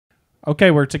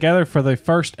Okay, we're together for the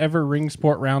first ever Ring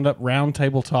Sport Roundup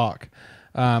Roundtable Talk.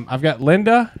 I've got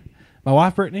Linda, my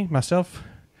wife Brittany, myself,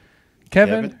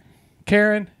 Kevin,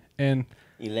 Karen, and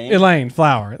Elaine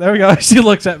Flower. There we go. She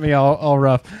looks at me all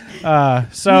rough.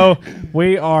 So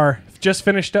we are just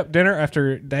finished up dinner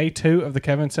after day 2 of the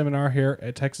Kevin seminar here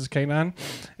at Texas K9.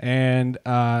 And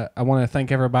I want to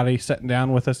thank everybody sitting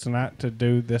down with us tonight to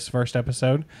do this first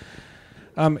episode.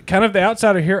 Kind of the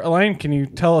outsider here, Elaine, can you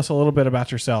tell us a little bit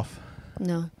about yourself?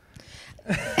 No.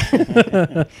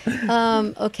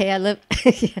 Okay, I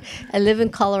live in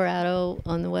Colorado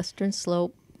on the western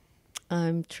slope.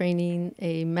 I'm training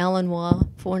a Malinois,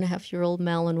 4.5-year-old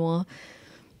Malinois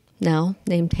now,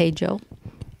 named Hey Joe.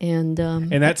 And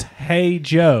that's Hey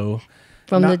Joe.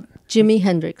 From the Jimi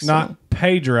Hendrix not song.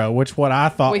 Pedro, which what I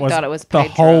thought thought it was the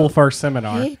Pedro. whole first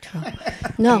seminar. Pedro.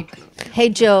 No. Hey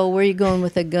Joe, where are you going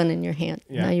with a gun in your hand?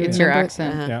 Yeah. Now you It's your remember?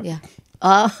 accent. Yeah.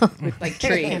 Like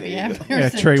tree. Yeah,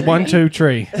 tree. 1, 2,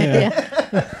 tree.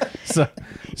 Yeah. so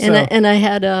And I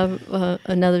had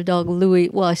another dog, Louie.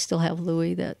 Well, I still have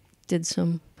Louie that did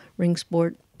some ring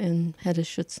sport and had a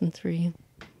Schutzen 3.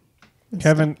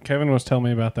 Kevin was telling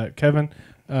me about that. Kevin,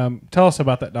 tell us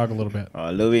about that dog a little bit.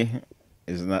 Louis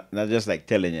is not just like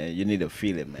telling you. You need to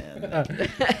feel it, man.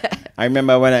 I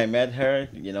remember when I met her,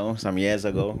 some years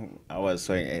ago, I was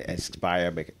so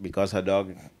inspired because her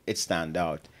dog, it stand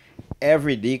out.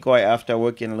 Every decoy after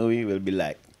working Louis will be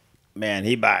like, man,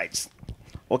 he bites.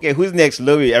 Okay, who's next?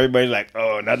 Louis. Everybody's like,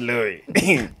 oh, not Louis.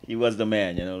 He was the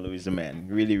man, Louis is the man.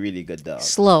 Really, really good dog.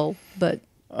 Slow, but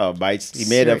bites. He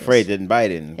made her serious. afraid, didn't bite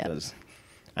him. Yep. Because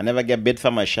I never get bit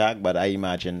from a shark, but I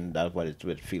imagine that's what it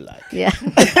would feel like. yeah.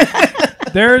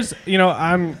 There's,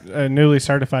 I'm a newly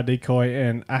certified decoy,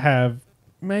 and I have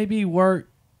maybe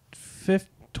worked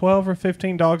 12 or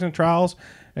 15 dogs in trials,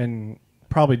 and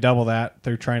probably double that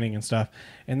through training and stuff.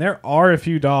 And there are a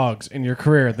few dogs in your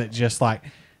career that just like,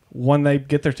 when they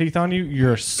get their teeth on you,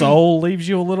 your soul leaves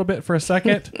you a little bit for a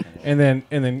second, and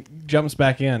then jumps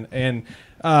back in. And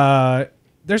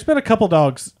there's been a couple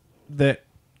dogs that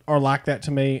are like that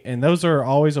to me, and those are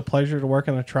always a pleasure to work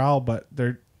in a trial, but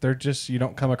they're just, you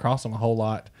don't come across them a whole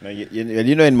lot.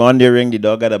 In Monday Ring, the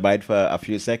dog got a bite for a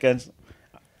few seconds.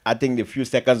 I think the few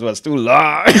seconds was too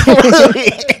long.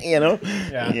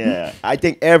 Yeah. I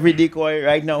think every decoy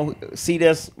right now, see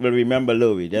this, will remember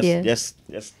Louis.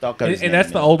 Just talk. And that's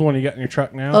the old one you got in your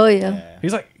truck now. Oh, yeah.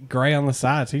 He's like gray on the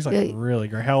sides. He's like really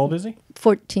gray. How old is he?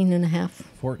 14 and a half.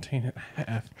 14 and a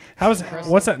half.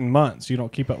 What's that in months? You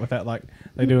don't keep up with that like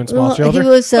they do in small children? He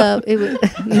was,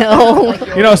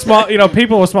 no.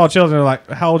 People with small children are like,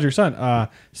 how old's your son?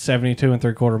 72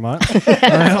 3/4 months. And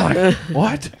they're like,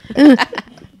 what?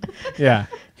 Yeah.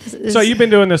 So you've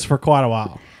been doing this for quite a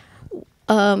while.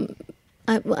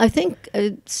 I think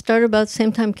it started about the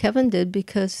same time Kevin did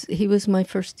because he was my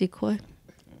first decoy.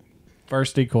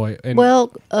 First decoy. And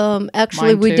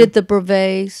Actually, Mine we too. did the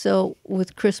brevet, so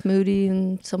with Chris Moody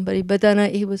and somebody, but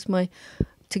then he was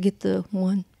to get the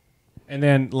one. And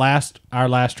then our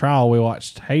last trial, we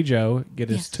watched Hey Joe get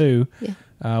his 2,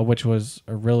 which was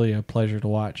really a pleasure to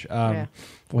watch.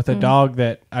 With a dog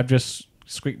that I've just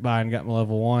squeaked by and got my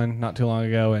level 1 not too long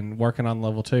ago and working on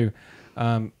level 2.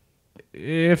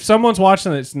 If someone's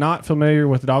watching that's not familiar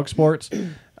with dog sports,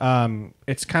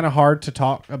 it's kind of hard to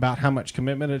talk about how much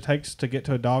commitment it takes to get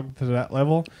to a dog to that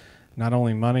level. Not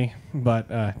only money, but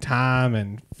time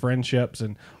and friendships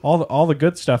and all the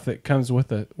good stuff that comes with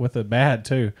the bad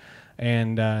too.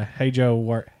 And Hey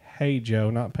Joe,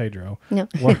 not Pedro,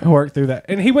 worked through that.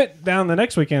 And he went down the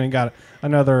next weekend and got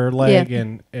another leg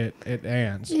in at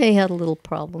Ann's. Yeah, he had a little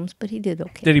problems, but he did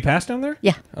okay. Did he pass down there?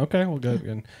 Yeah. Okay, well,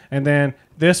 good. And then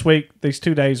this week, these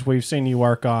 2 days, we've seen you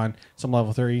work on some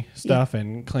level 3 stuff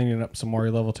and cleaning up some more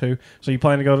level 2. So you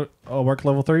plan to go to work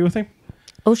level 3 with him?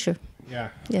 Oh, sure. Yeah.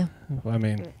 Yeah. I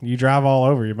mean, you drive all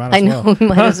over. You might as I well. know,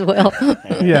 might as well.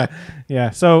 Yeah.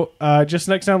 So just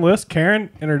next on the list,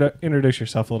 Karen, introduce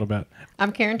yourself a little bit.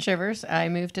 I'm Karen Shivers. I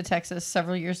moved to Texas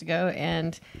several years ago,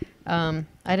 and I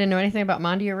didn't know anything about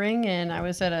Mondia Ring, and I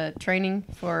was at a training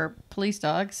for police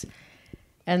dogs,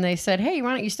 and they said, hey, why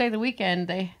don't you stay the weekend?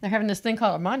 They're having this thing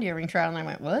called a Mondia Ring trial, and I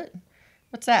went, what?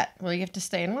 What's that? Well, you have to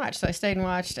stay and watch. So I stayed and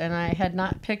watched, and I had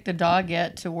not picked a dog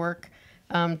yet to work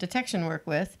detection work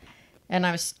with. And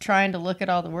I was trying to look at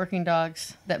all the working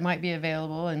dogs that might be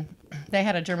available, and they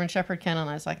had a German Shepherd kennel, and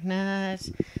I was like, nah, it's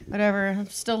whatever. I'm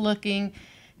still looking.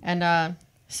 And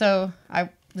so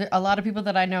a lot of people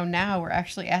that I know now were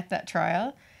actually at that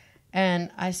trial, and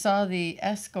I saw the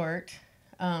escort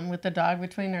with the dog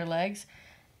between their legs,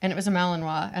 and it was a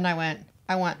Malinois, and I went,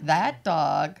 I want that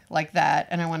dog like that,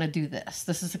 and I want to do this.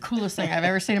 This is the coolest thing I've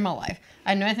ever seen in my life.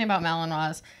 I didn't know anything about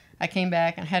Malinois. I came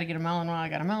back and had to get a Malinois. I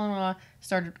got a Malinois,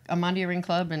 started a Mondia Ring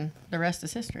Club, and the rest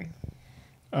is history.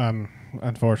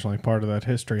 Unfortunately, part of that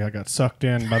history, I got sucked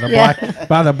in by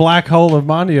the black hole of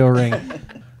Mondio Ring.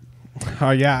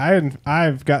 Oh yeah,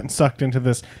 I've gotten sucked into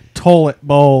this toilet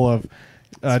bowl of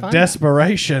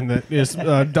desperation that is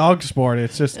dog sport.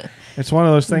 It's one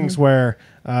of those things where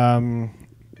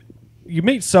you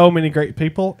meet so many great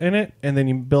people in it, and then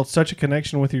you build such a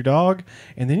connection with your dog,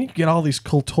 and then you get all these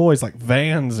cool toys like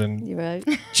vans and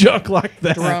junk like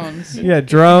that. Drones. Yeah,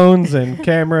 drones and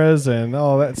cameras and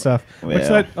all that stuff. Well, Which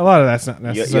a lot of that's not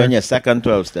necessary. You're in your second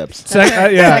 12 steps.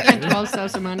 Second 12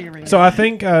 steps of Mondia Ring. So I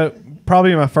think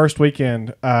probably my first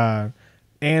weekend, Ann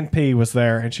P was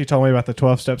there, and she told me about the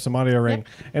 12 steps of Mondio Ring.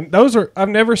 And those I've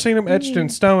never seen them etched in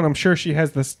stone. I'm sure she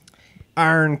has this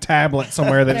iron tablet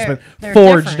somewhere that's been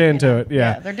forged into it.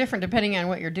 Yeah, they're different depending on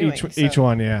what you're doing. Each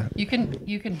one, yeah. You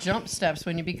can jump steps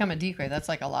when you become a decoy. That's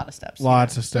like a lot of steps.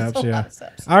 Lots of steps, That's a yeah. lot of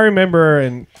steps. I remember,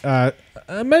 and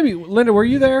maybe Linda, were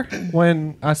you there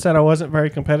when I said I wasn't very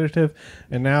competitive?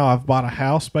 And now I've bought a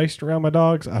house based around my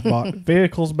dogs. I've bought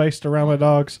vehicles based around my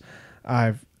dogs.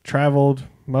 I've traveled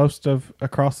most of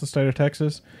across the state of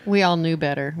Texas. We all knew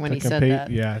better when he said that.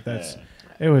 Yeah,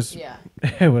 it was.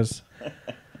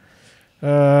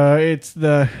 It's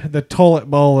the toilet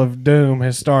bowl of doom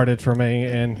has started for me,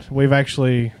 and we've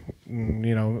actually,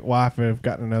 wife have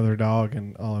gotten another dog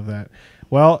and all of that.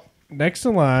 Well, next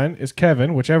in line is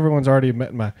Kevin, which everyone's already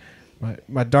met my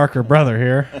darker brother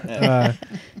here.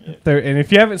 And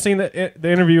if you haven't seen the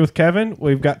interview with Kevin,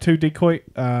 we've got 2 decoy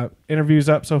interviews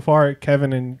up so far,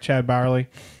 Kevin and Chad Bowerly,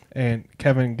 and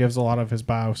Kevin gives a lot of his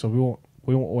bio, so we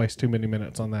won't waste too many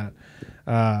minutes on that.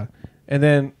 And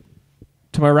then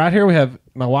to my right here, we have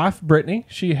my wife, Brittany.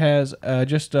 She has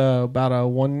just about a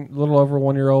little over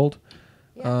 1 year old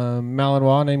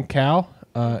Malinois named Cal.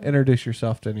 Introduce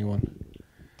yourself to anyone.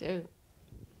 Dude,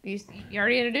 you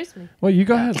already introduced me. Well, you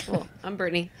go ahead. Well, I'm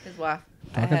Brittany, his wife.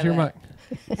 Talking to your mic.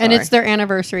 And it's their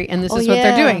anniversary, and this is what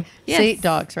they're doing. Yes. See,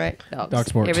 dogs, right? Dogs. Dog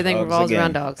sports. Everything Dogs revolves again.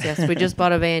 around dogs. Yes, we just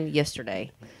bought a van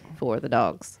yesterday for the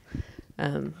dogs.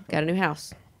 Got a new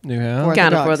house. New house. For the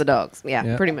Kind of for dogs. the dogs. Yeah,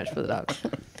 Yeah. pretty much for the dogs.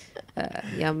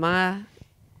 My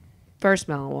first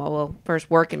Malinois, first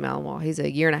working Malinois, he's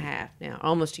 1.5 years now,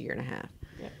 almost 1.5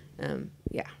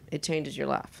 years. It changes your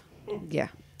life. Yeah.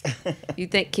 You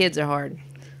think kids are hard.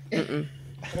 Mm-mm.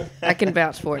 I can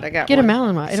vouch for it. I got Get a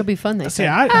one. Malinois. It'll be fun. They See, say.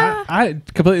 I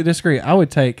completely disagree. I would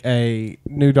take a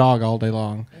new dog all day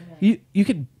long. You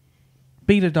could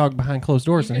beat a dog behind closed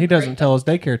doors, and he doesn't tell his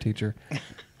daycare teacher.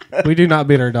 We do not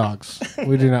beat our dogs.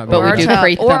 We do not. But beat we do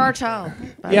crate them. Or our child.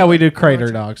 Yeah, we do crate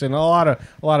our dogs, and a lot of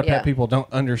pet Yeah. people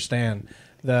don't understand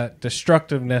the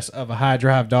destructiveness of a high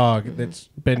drive dog that's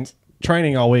been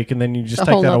training all week, and then you just It's a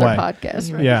take whole that other away.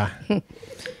 podcast, right? Yeah,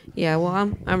 Yeah,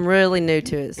 well, I'm really new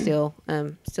to it still.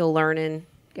 Still learning.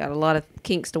 Got a lot of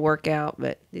kinks to work out,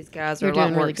 but these guys are You're a lot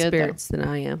doing more really good, though. experienced than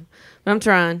I am. But I'm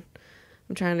trying.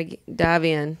 I'm trying to dive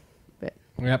in. But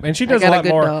yep. And she does a got a lot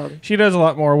good more. dog. She does a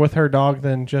lot more with her dog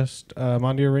than just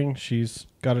Mondia Ring. She's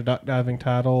got a duck diving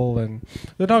title, and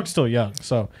the dog's still young,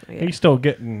 so Yeah. he's still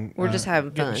getting. We're just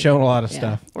having getting fun. shown a lot of Yeah.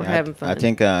 stuff. We're having fun. I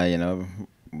think,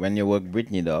 when you work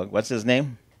Brittany dog, what's his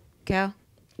name? Cal,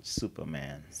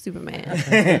 Superman.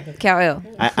 Superman, Cal L.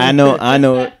 I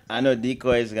know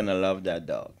Decoy is going to love that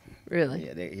dog. Really?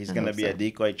 Yeah, he's I going to hope be so. a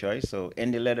decoy choice. So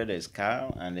in the letter, there's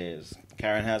Kyle, and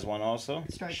Karen has one also.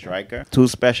 Striker. 2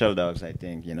 special dogs, I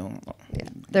think,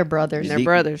 They're brothers. They're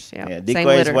brothers. Yeah. Yeah, Same decoys,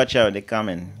 litter. watch out, they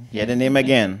coming. Hear the name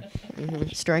again.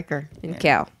 Striker. And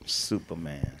Cal,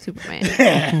 Superman. Superman.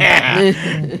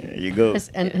 There you go.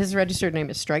 His registered name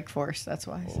is Strike Force. That's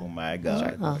why. Oh, my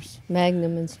God.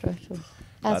 Magnum instructor.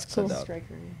 That's Lots of cool. dogs.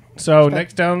 So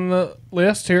next down the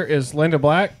list here is Linda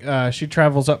Black. She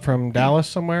travels up from Dallas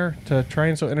somewhere to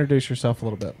train. So introduce yourself a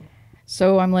little bit.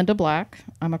 So I'm Linda Black.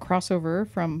 I'm a crossover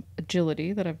from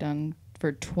agility that I've done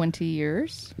for 20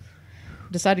 years.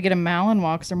 Decided to get a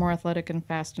Malinois because they're more athletic and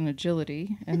fast in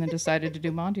agility, and then decided to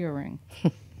do Mondio Ring.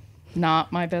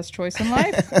 Not my best choice in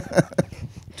life.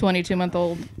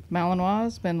 22-month-old Malinois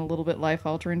has been a little bit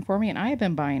life-altering for me, and I have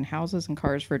been buying houses and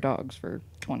cars for dogs for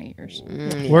 20 years.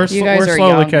 We're You guys are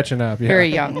slowly young. catching up. Yeah.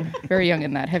 Very young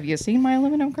in that. Have you seen my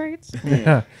aluminum crates?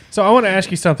 Yeah. So I want to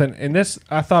ask you something, and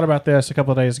I thought about this a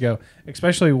couple of days ago,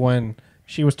 especially when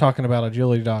she was talking about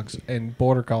agility dogs and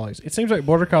border collies. It seems like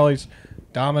border collies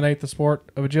dominate the sport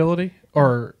of agility,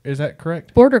 or is that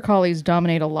correct? Border collies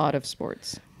dominate a lot of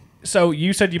sports. So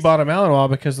you said you bought a Malinois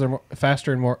because they're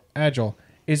faster and more agile.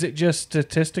 Is it just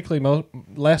statistically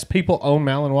less people own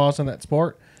Malinois in that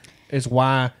sport? Is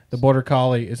why The border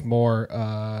collie is more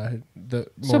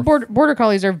Border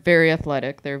collies are very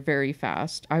athletic. They're very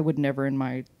fast. I would never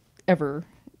ever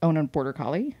own a border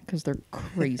collie because they're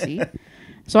crazy.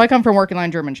 So I come from working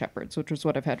line German Shepherds, which is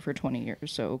what I've had for 20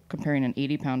 years. So comparing an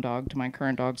 80-pound dog to my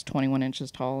current dog's 21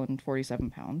 inches tall and 47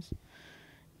 pounds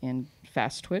and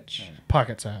fast twitch.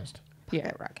 pocket sized.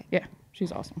 Yeah, rocket. Yeah,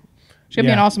 she's awesome. She's going to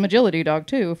be an awesome agility dog,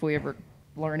 too, if we ever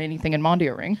learn anything in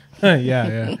Mondio Ring.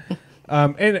 Yeah.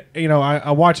 And,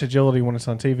 I watch agility when it's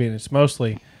on TV, and it's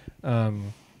mostly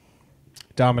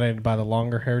dominated by the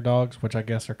longer hair dogs, which I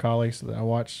guess are collies that I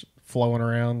watch flowing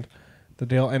around the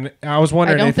deal. And I was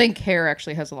wondering. I don't think hair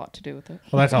actually has a lot to do with it.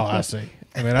 Well, that's all I see.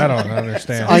 I mean, I don't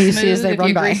understand. All you see is they if run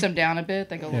you by. grease them down a bit,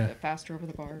 they go a little bit faster over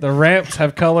the bar. The ramps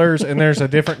have colors, and there's a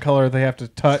different color they have to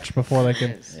touch before they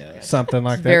can something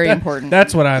like that. Very important.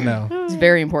 That's what I know. It's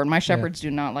very important. My shepherds do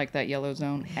not like that yellow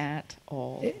zone at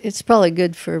all. It's probably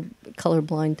good for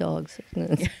colorblind dogs.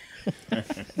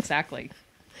 Exactly.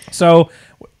 So,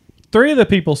 three of the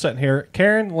people sitting here,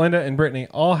 Karen, Linda, and Brittany,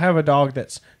 all have a dog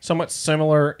that's somewhat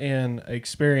similar in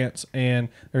experience. And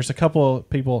there's a couple of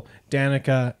people,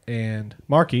 Danica and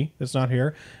Marky, that's not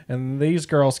here. And these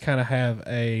girls kind of have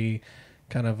a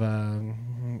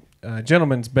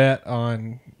gentleman's bet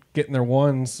on getting their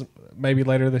ones maybe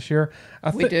later this year.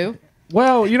 We do.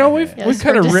 Well, we've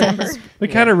kind of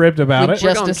ribbed about We it.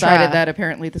 just gonna decided try. that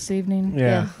apparently this evening.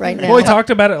 Yeah. right now. Well, we talked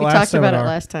about it We last talked about seminar. it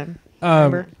last time.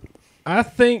 Remember? I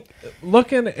think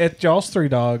looking at y'all's three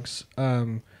dogs,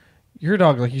 your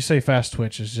dog, like you say, fast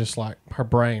twitch is just like her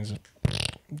brain's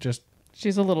just.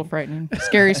 She's a little frightening.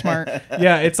 Scary smart.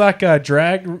 Yeah, it's like a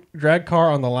drag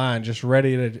car on the line, just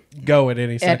ready to go at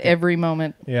any second. At every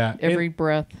moment. Yeah, Every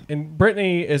breath. And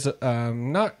Brittany is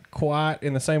not quite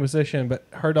in the same position, but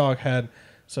her dog had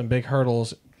some big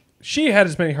hurdles. She had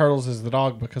as many hurdles as the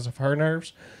dog because of her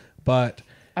nerves, but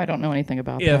I don't know anything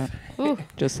about if that.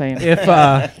 Just saying. if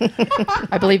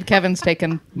I believe Kevin's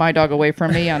taken my dog away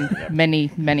from me on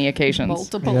many, many occasions.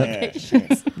 Multiple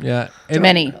occasions. yeah,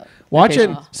 Many.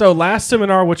 watching. occasions. So last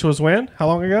seminar, which was when? How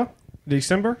long ago?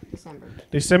 December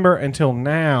until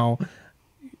now.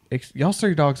 Y'all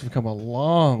three dogs have come a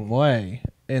long way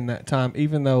in that time,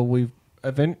 even though we've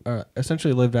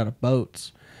essentially lived out of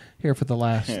boats here for the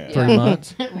last 3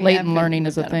 months. Latent learning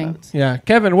is a thing. Yeah.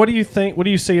 Kevin, what do you think? What do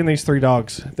you see in these three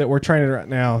dogs that we're training right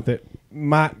now that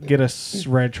might get us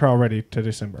trial ready to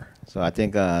December? So I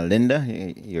think, Linda,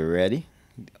 you're ready.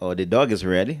 Oh, the dog is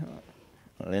ready.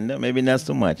 Linda, maybe not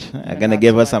so much. I'm going to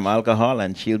give her some alcohol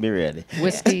and she'll be ready.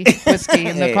 Whiskey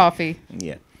in the coffee.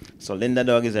 Yeah. So Linda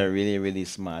dog is a really, really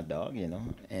smart dog,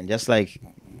 And just like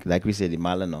we said, the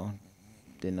Malinois,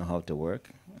 they know how to work.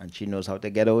 And she knows how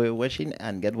to get away with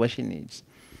get what she needs.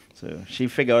 So she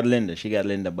figured out Linda. She got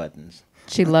Linda buttons.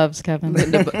 She loves Kevin.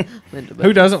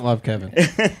 Who doesn't love Kevin?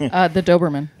 The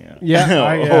Doberman.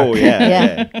 Yeah. Oh,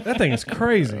 yeah. That thing is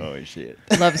crazy. Oh, shit.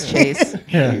 Loves Chase.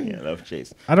 Yeah, love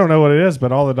Chase. I don't know what it is,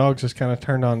 but all the dogs just kind of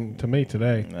turned on to me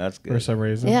today That's good. for some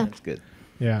reason. Yeah. That's good.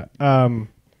 Yeah.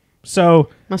 So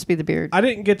Must be the beard. I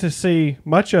didn't get to see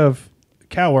much of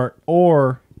cow work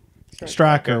or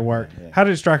Striker work. Yeah. How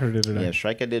did Striker do today? Yeah,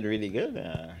 Striker did really good.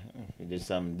 He did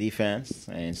some defense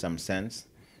and some sense.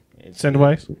 Send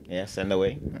away? Yeah, send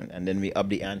away. And then we up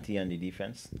the ante on the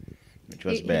defense, which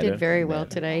was He better. did very well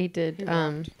Better.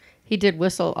 today. He did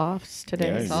whistle offs today.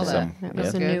 Yeah, I he saw did that. some- That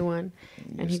was yeah. a new one,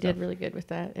 New and he stuff. did really good with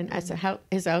that. And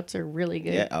his outs are really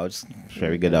good. Yeah, outs.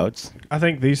 Very good outs. I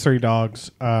think these three dogs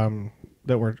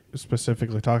that we're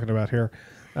specifically talking about here,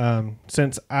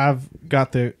 since I've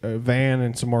got the van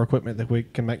and some more equipment that we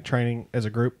can make training as a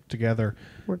group together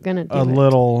We're gonna do a it.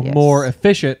 little Yes. more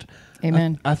efficient.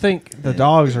 Amen. I think the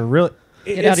dogs are really.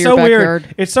 Get it's out of so your weird.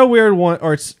 backyard. It's so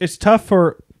weird. It's tough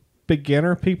for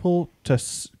beginner people to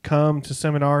come to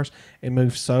seminars and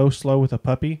move so slow with a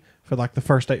puppy for like the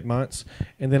first 8 months,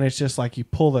 and then it's just like you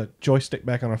pull the joystick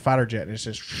back on a fighter jet, and it's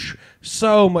just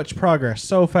so much progress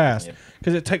so fast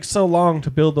because it takes so long to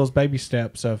build those baby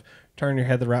steps of turn your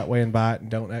head the right way and bite and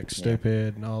don't act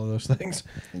stupid and all of those things.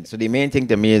 And so the main thing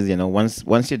to me is,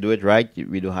 once you do it right,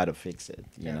 we know how to fix it,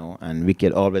 and we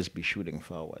can always be shooting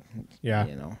forward. Yeah.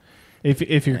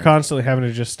 If you're constantly having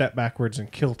to just step backwards and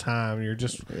kill time, you're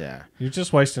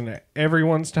just wasting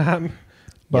everyone's time.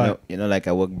 But like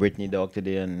I worked Brittany dog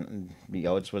today, and the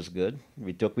outs was good.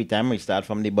 We took time. We start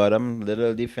from the bottom,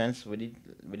 little defense with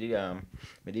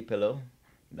the pillow.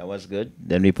 That was good.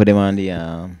 Then we put him on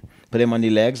the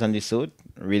legs on the suit.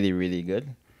 Really, really good.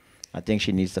 I think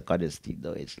she needs to cut his teeth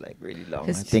though. It's like really long.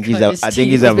 His- I think cut his he's teeth. a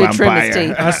He's been trim his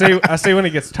vampire. teeth. I see when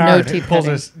he gets tired, he teeth pulls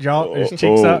cutting. his jaw, his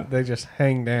cheeks up. They just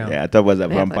hang down. Yeah, I thought it was a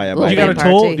They have, vampire. like, You bite. got a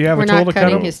vampire tool? teeth. Do you have We're a tool not to cut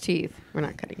cutting him? his teeth. We're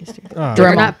not cutting his teeth. Oh, We're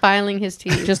Dremel. not filing his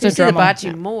teeth. Just He a should have Dremel. bought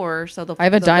you more, so they'll. I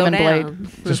have a they'll go diamond down.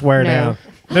 blade. just wear No. down.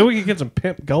 Then we can get some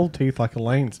pimp gold teeth like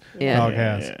Elaine's Yeah. dog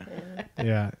has.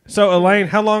 Yeah. So Elaine,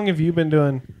 how long have you been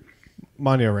doing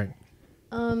Mondio Ring?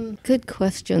 Good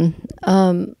question.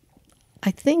 I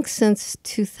think since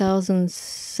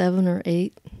 2007 or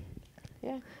 8.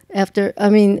 Yeah. After,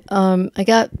 I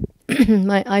got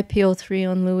my IPO 3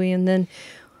 on Louis, and then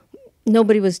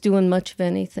nobody was doing much of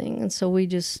anything, and so we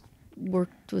just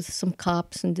worked with some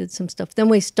cops and did some stuff. Then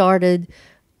we started.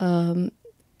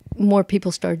 More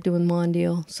people started doing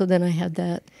Mondio, so then I had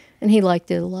that, and he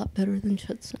liked it a lot better than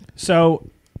Schützen. So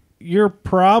you're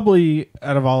probably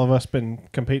out of all of us been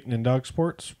competing in dog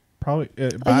sports, probably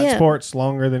bite yeah. sports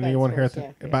longer than anyone here.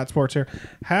 sports, yeah. Bite sports here.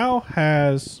 Have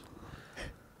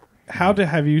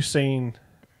you seen?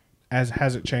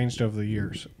 Has it changed over the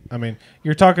years? I mean,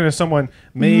 you're talking to someone,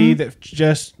 me, that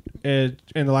just in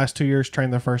the last 2 years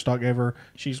trained their first dog ever.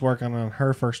 She's working on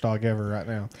her first dog ever right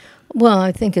now. Well,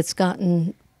 I think it's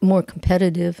gotten more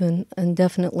competitive and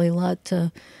definitely a lot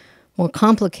more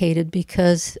complicated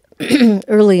because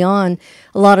early on,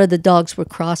 a lot of the dogs were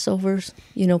crossovers.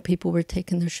 You know, people were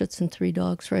taking their Schützen 3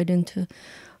 dogs right into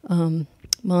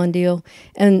Mondio.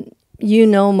 And you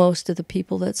know most of the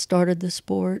people that started the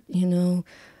sport, you know,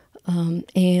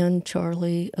 Anne,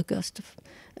 Charlie, Augusta.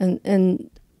 And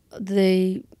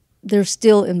they're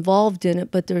still involved in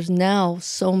it, but there's now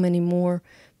so many more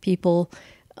people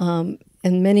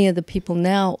and many of the people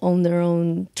now own their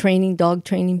own dog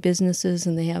training businesses,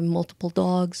 and they have multiple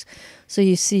dogs. So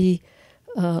you see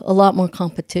a lot more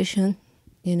competition,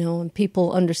 you know, and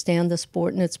people understand the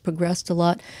sport, and it's progressed a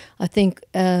lot. I think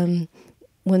when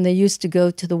they used to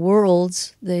go to the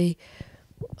Worlds, they,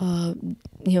 a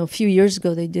few years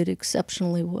ago, they did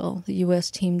exceptionally well. The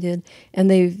U.S. team did, and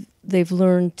they've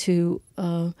learned to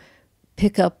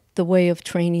pick up the way of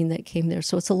training that came there.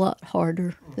 So it's a lot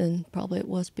harder than probably it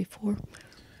was before.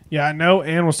 Yeah, I know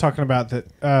Anne was talking about that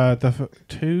the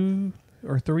 2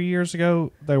 or 3 years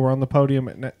ago they were on the podium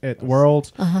at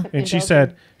Worlds, and she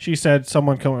said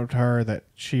someone came up to her that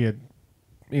she had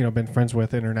been friends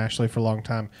with internationally for a long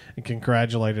time and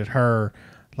congratulated her,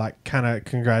 like kind of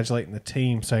congratulating the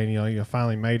team, saying you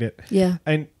finally made it. Yeah.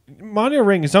 And Mondio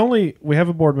Ring is we have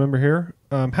a board member here.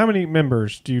 How many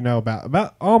members do you know about?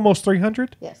 About almost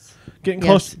 300? Yes. Getting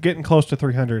close to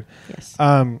 300. Yes.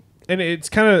 And it's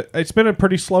been a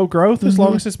pretty slow growth as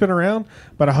long as it's been around,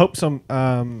 but I hope some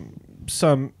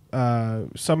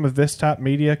of this type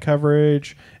media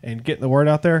coverage and getting the word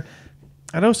out there.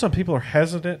 I know some people are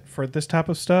hesitant for this type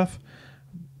of stuff,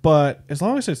 but as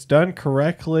long as it's done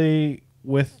correctly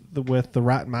with the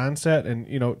right mindset and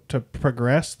to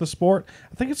progress the sport,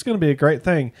 I think it's going to be a great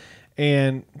thing.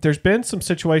 And there's been some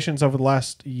situations over the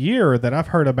last year that I've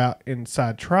heard about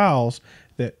inside trials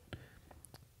that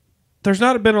there's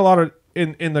not been a lot of,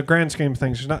 in the grand scheme of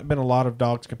things, there's not been a lot of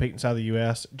dogs compete inside the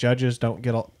U.S. Judges don't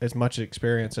get as much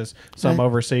experience as some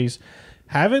overseas.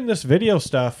 Having this video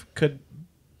stuff could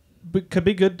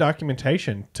be good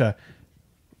documentation to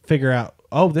figure out,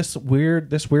 this weird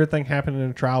thing happened in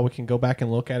a trial. We can go back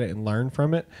and look at it and learn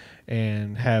from it,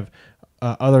 and have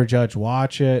other judge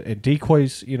watch it, and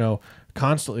decoys,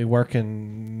 constantly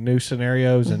working new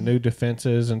scenarios and new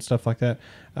defenses and stuff like that.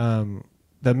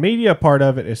 The media part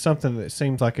of it is something that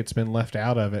seems like it's been left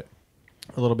out of it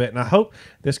a little bit, and I hope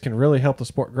this can really help the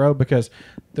sport grow, because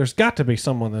there's got to be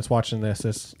someone that's watching this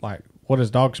that's like, what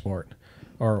is dog sport?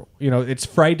 Or it's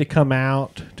afraid to come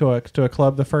out to a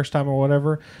club the first time or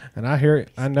whatever. And I hear it,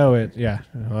 I know it. Yeah,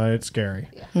 it's scary.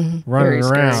 Running Very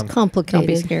scary. around. It's complicated. Don't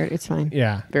be scared. It's fine.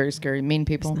 Yeah, Very scary. Mean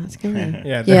people. Not scary.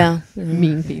 yeah, Yeah.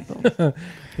 Mean people.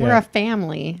 We're a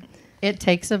family. It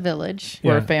takes a village.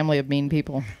 We're Yeah. a family of mean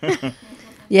people.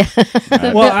 Yeah.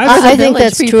 Well, I think village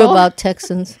that's true people. about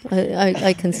Texans.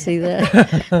 I can see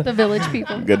that. The village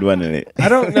people. Good one in it. I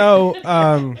don't know.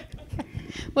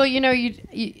 Well, you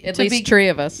At to least be 3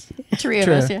 of us. three of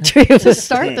True. us. Yeah. To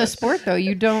start the sport, though,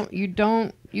 you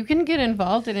can get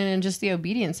involved in it in just the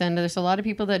obedience end. There's a lot of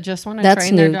people that just want to That's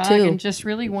train their new, dog too. and just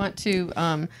really want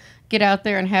to get out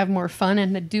there and have more fun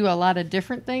and to do a lot of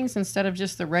different things instead of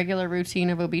just the regular routine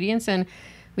of obedience. And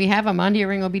we have a Mondio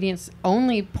Ring obedience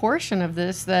only portion of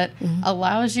this that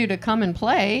allows you to come and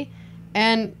play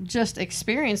and just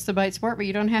experience the bite sport, but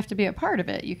you don't have to be a part of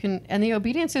it. You can, and the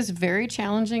obedience is very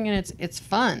challenging and it's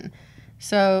fun.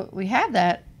 So we have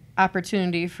that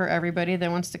opportunity for everybody that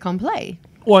wants to come play.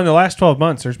 Well, in the last 12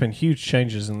 months, there's been huge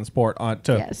changes in the sport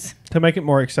Yes. to make it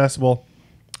more accessible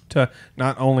to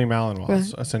not only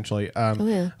Malinois, essentially.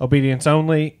 Obedience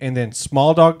only, and then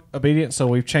small dog obedience. So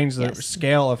we've changed the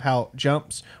scale of how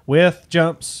jumps,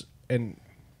 and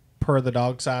per the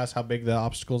dog size, how big the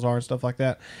obstacles are and stuff like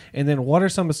that. And then what are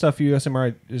some of the stuff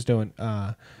USMRA is doing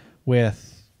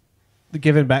with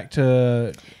giving back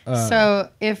to... so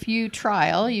if you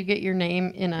trial, you get your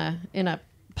name in a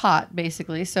pot,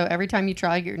 basically. So every time you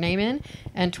trial, you get your name in,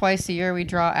 and twice a year we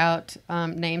draw out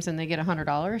names, and they get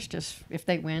 $100 just if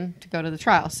they win to go to the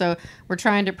trial. So we're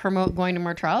trying to promote going to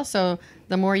more trials. So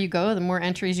the more you go, the more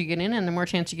entries you get in, and the more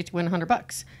chance you get to win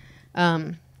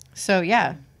 $100. So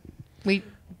yeah,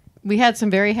 we had some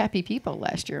very happy people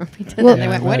last year. We did that. They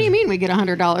went, "What do you mean we get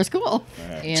 $100?" Cool.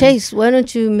 Chase, why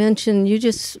don't you mention you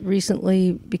just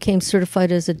recently became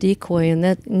certified as a decoy,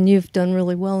 and you've done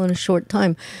really well in a short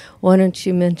time. Why don't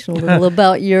you mention a little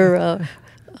about your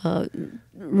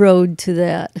road to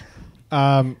that?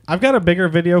 I've got a bigger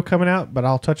video coming out, but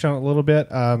I'll touch on it a little bit.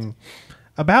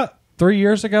 About 3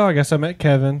 years ago, I guess I met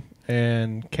Kevin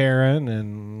and Karen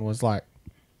and was like,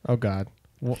 "Oh God."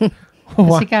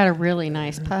 He got a really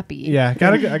nice puppy. Yeah, I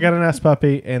got a nice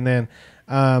puppy, and then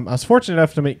I was fortunate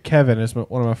enough to meet Kevin as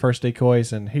one of my first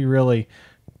decoys, and he really,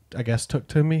 I guess, took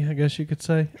to me, I guess you could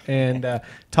say, and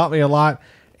taught me a lot.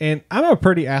 And I'm a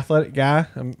pretty athletic guy.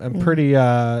 I'm pretty.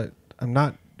 I'm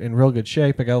not in real good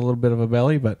shape. I got a little bit of a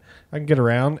belly, but I can get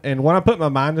around. And when I put my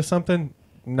mind to something,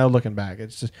 no looking back.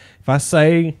 It's just if I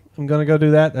say I'm going to go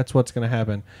do that, that's what's going to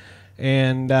happen.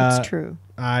 And That's true.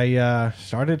 I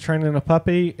started training a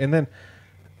puppy, and then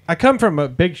I come from a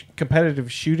big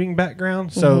competitive shooting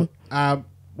background, so I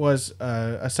was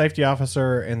a safety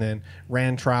officer, and then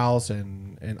ran trials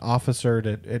and officered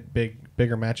at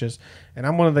bigger matches. And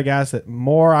I'm one of the guys that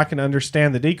more I can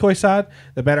understand the decoy side,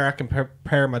 the better I can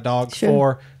prepare my dog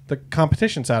for the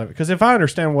competition side of it. Because if I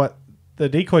understand what the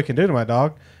decoy can do to my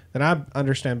dog, then I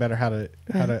understand better how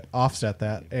to offset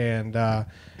that. And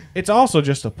it's also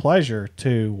just a pleasure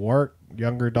to work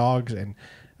younger dogs. And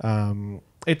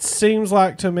it seems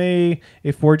like to me,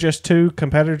 if we're just two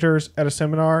competitors at a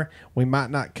seminar, we might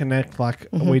not connect like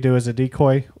we do as a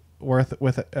decoy with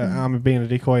I'm being a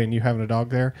decoy and you having a dog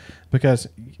there, because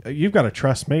you've got to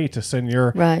trust me to send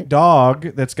your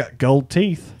dog that's got gold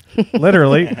teeth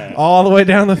literally all the way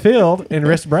down the field and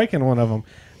risk breaking one of them.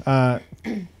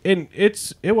 And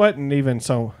it wasn't even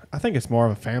so. I think it's more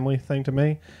of a family thing to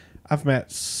me. I've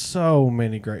met so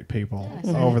many great people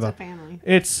over the family.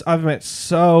 I've met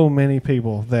so many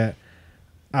people that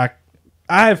I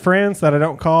have friends that I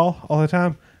don't call all the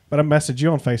time, but I message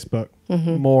you on Facebook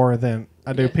more than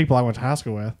I do people I went to high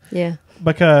school with. Yeah,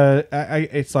 because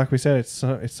it's like we said,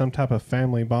 it's some type of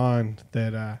family bond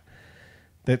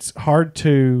that's hard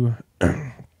to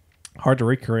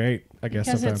recreate. I guess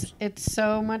because sometimes it's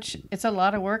so much. It's a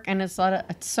lot of work, and it's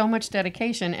so much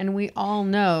dedication, and we all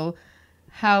know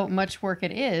how much work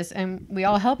it is, and we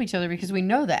all help each other because we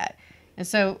know that. And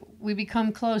so we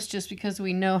become close just because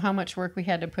we know how much work we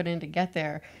had to put in to get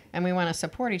there, and we want to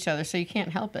support each other, so you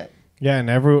can't help it. Yeah,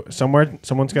 and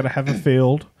someone's got to have a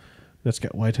field that's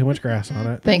got way too much grass on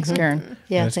it. Thanks, Karen.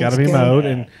 Yeah, it's got to be mowed,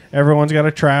 and everyone's got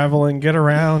to travel and get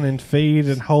around and feed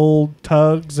and hold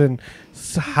tugs and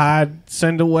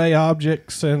send away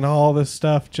objects and all this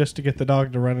stuff just to get the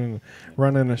dog to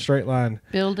run in a straight line.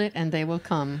 Build it, and they will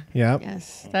come. Yeah.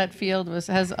 Yes, that field was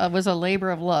a labor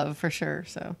of love for sure.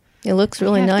 So it looks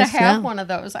really nice to have now. one of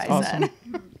those. I Awesome.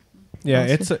 said. Yeah,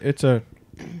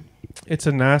 it's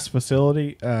a nice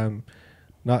facility.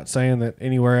 Not saying that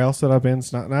anywhere else that I've been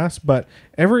is not nice, but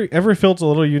every field's a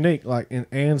little unique. Like in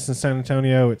Ann's in San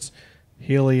Antonio, it's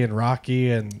hilly and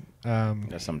rocky, and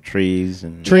there's some trees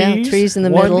and trees in the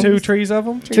middle. 1, 2 trees of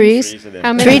them. Trees.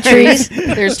 How many trees?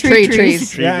 There's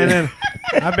trees. Yeah, and then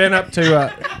I've been up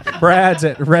to Brad's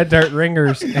at Red Dirt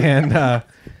Ringers, and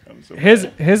his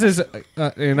is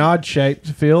an odd shaped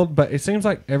field, but it seems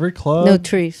like every club. No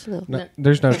trees. No,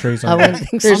 there's no trees I on wouldn't it.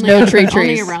 think so. There's no trees.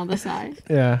 Only around the side.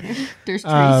 Yeah. There's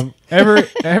trees.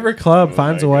 Every club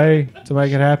finds a way to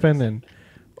make it happen, and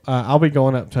I'll be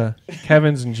going up to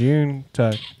Kevin's in June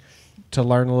to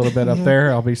learn a little bit up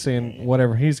there. I'll be seeing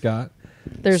whatever he's got.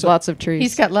 There's lots of trees.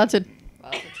 He's got lots of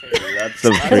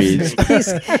trees.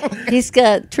 He's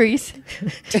got trees.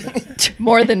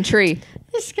 more than tree.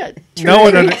 He's got trees. No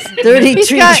one 30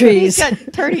 trees. He's got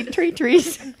 30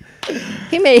 trees.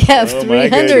 He may have Oh my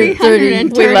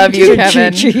 330. We love you,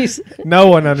 Kevin. Trees. No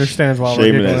one understands why we're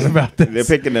Shameless. giggling about this.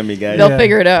 They're picking on me, guys. They'll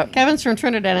figure it out. Kevin's from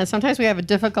Trinidad, and sometimes we have a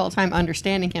difficult time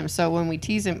understanding him. So when we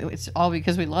tease him, it's all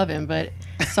because we love him. But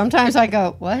sometimes I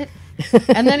go, "What?"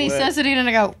 And then he says it again, and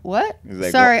I go, "What?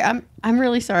 Like, Sorry, I'm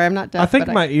really sorry. I'm not deaf." I think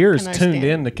but my ears can tuned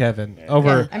understand." in to Kevin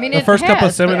over I mean, the it first couple of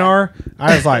has, but- seminar.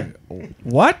 I was like,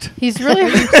 "What? He's really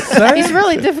he's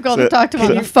really difficult to talk to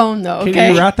on the phone, though. Can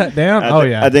Okay. you write that down?" Oh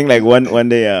yeah. I think like one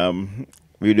day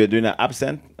we were doing an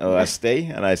absent or a stay,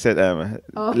 and I said,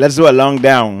 let's do a long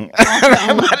down.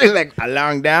 Everybody's like, a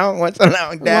long down? What's a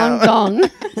long down? Long dong.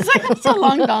 It's like it's a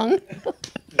long dong.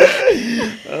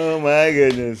 Oh my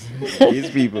goodness, these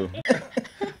people.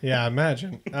 Yeah, I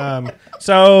imagine.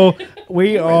 So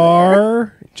we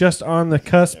are just on the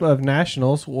cusp of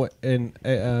nationals in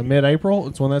mid-April.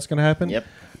 It's when that's going to happen. Yep.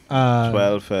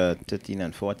 12, 13,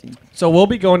 and 14. So we'll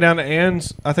be going down to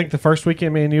Ann's. I think the first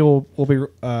weekend, me and you will be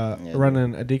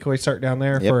running a decoy cert down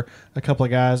there for a couple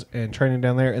of guys and training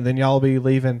down there, and then y'all will be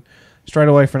leaving straight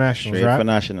away for nationals, Straight right? for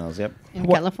nationals, yep. In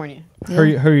California. Who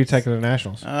are you taking to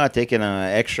nationals? Taking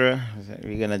extra.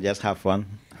 We're going to just have fun.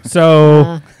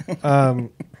 So,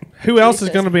 who else is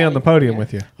going to be on the podium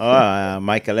with you?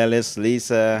 Michael Ellis,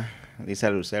 Lisa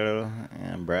Lucero,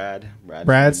 and Brad.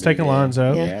 Brad's taking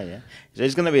Lonzo. Yeah. So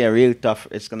it's gonna be a real tough.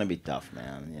 It's gonna be tough,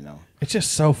 man. You know. It's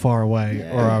just so far away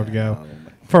where I would go.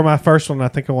 For my first one, I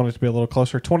think I want it to be a little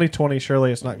closer. 2020,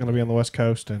 surely it's not going to be on the West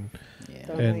Coast, and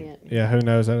who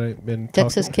knows? That ain't been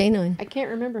Texas talked. Canine. I can't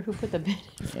remember who put the bid.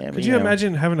 Yeah, Could you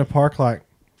imagine having to park like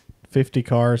 50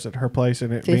 cars at her place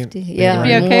and it 50, being yeah. It'd be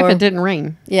rain? okay if More. it didn't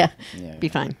rain. Yeah. Be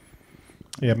fine.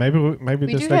 Yeah, maybe We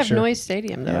this do next have year. Noise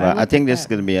Stadium, though. I think this is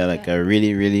gonna be a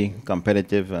really, really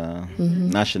competitive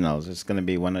nationals. It's gonna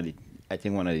be one of the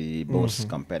most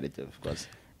competitive because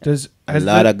a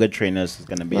lot of good trainers is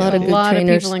gonna be Lot out of A there. good lot of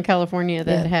trainers. people in California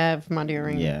that Yeah. have Mondio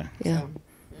Ring. Yeah. Yeah.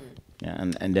 Yeah,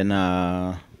 and then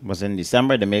was in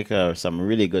December they make some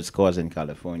really good scores in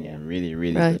California. Really,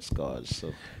 really Right. good scores.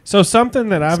 So something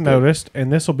that I've noticed,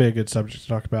 and this will be a good subject to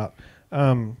talk about.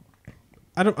 I'm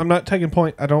not taking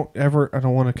point. I don't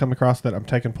want to come across that I'm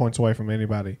taking points away from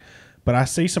anybody, but I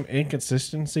see some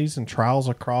inconsistencies in trials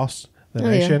across the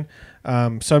nation.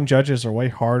 Some judges are way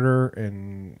harder,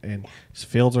 and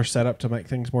fields are set up to make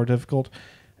things more difficult.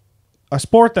 A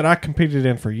sport that I competed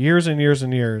in for years and years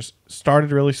and years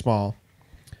started really small,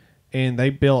 and they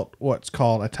built what's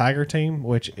called a Tiger Team,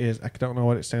 which is, I don't know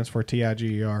what it stands for,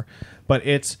 TIGER, but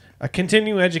it's a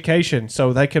continuing education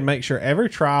so they can make sure every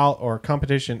trial or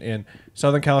competition in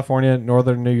Southern California,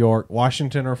 Northern New York,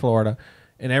 Washington, or Florida,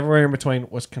 and everywhere in between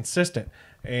was consistent.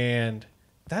 And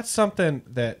that's something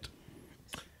that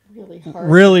Really hard.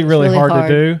 really really hard hard.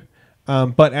 to do.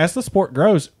 But as the sport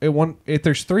grows, if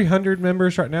there's 300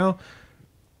 members right now,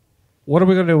 what are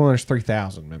we going to do when there's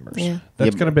 3,000 members? Yeah.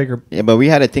 That's going to bigger. Yeah, but we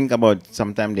had to think about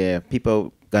sometimes the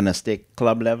people gonna stay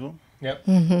club level. Yep.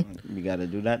 We gotta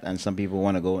do that, and some people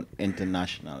want to go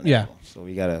international level. Yeah. So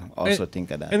we gotta also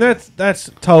think of that. And that's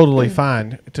totally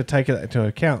fine to take it into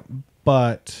account.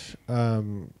 But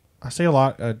I see a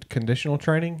lot of conditional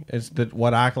training is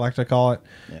what I like to call it.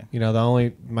 Yeah. You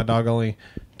know, my dog only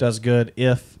does good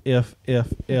if,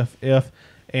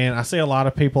 and I see a lot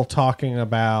of people talking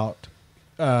about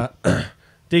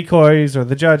decoys or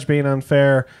the judge being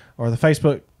unfair or the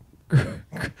Facebook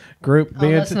group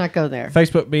being let's not go there.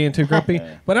 Facebook being too grumpy.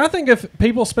 But I think if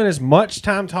people spend as much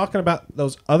time talking about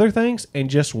those other things and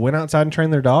just went outside and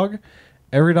trained their dog,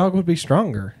 every dog would be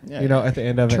stronger. Yeah. You know, at the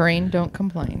end of it. Train, don't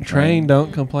complain. Train,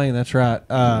 don't complain. That's right.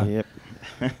 Yep.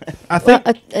 I think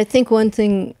I think one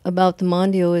thing about the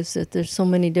Mondio is that there's so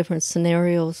many different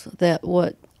scenarios that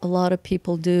what a lot of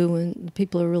people do, and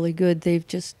people are really good, they've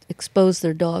just exposed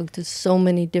their dog to so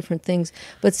many different things.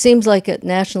 But it seems like at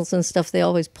nationals and stuff, they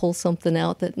always pull something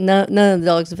out that none of the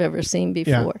dogs have ever seen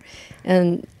before.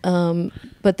 And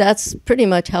but that's pretty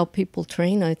much how people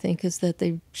train, I think, is that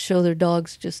they show their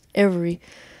dogs just every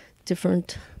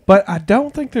different. But I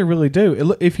don't think they really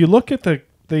do. If you look at the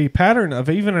pattern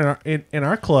of even in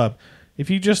our club,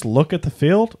 if you just look at the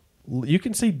field, you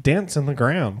can see dents in the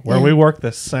ground where we work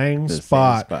the same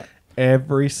spot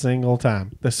every single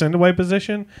time. The send away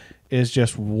position is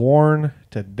just worn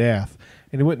to death.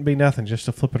 And it wouldn't be nothing just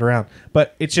to flip it around.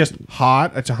 But it's just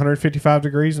hot. It's 155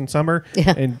 degrees in summer.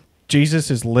 Yeah. And Jesus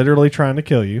is literally trying to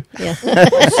kill you. Yeah.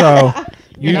 So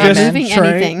you You're not just moving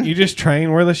train. anything. You just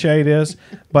train where the shade is.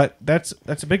 But that's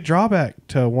a big drawback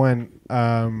to when.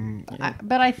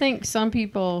 But I think some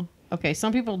people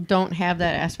don't have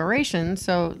that aspiration,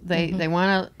 so they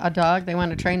want a dog, they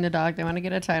want to train the dog, they want to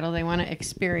get a title, they want to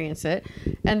experience it,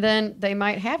 and then they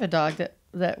might have a dog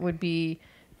that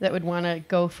would want to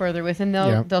go further with, and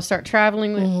they'll start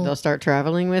traveling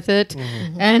with it,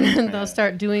 and they'll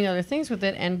start doing other things with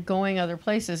it and going other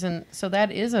places, and so that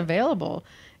is available.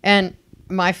 And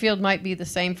my field might be the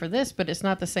same for this, but it's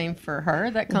not the same for her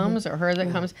that comes or her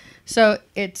that comes. So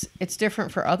it's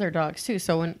different for other dogs too.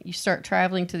 So when you start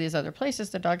traveling to these other places,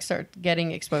 the dogs start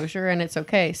getting exposure, and it's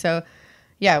okay. So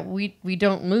yeah, we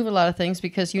don't move a lot of things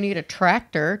because you need a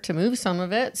tractor to move some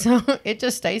of it. So it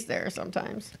just stays there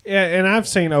sometimes. Yeah, and I've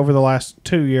seen over the last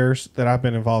 2 years that I've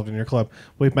been involved in your club,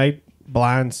 we've made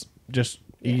blinds just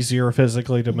easier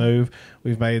physically to move.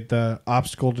 We've made the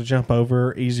obstacle to jump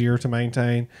over easier to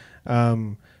maintain.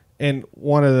 And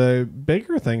one of the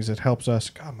bigger things that helps us,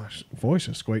 God, my voice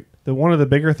is squeak. One of the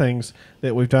bigger things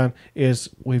that we've done is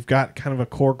we've got kind of a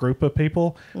core group of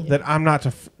people that I'm not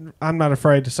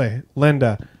afraid to say,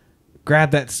 Linda, grab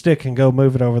that stick and go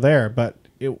move it over there. But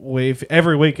if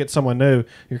every week it's someone new,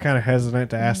 you're kind of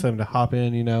hesitant to ask them to hop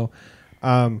in, you know.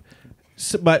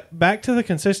 But back to the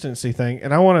consistency thing,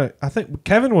 and I think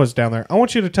Kevin was down there. I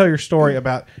want you to tell your story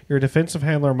about your defensive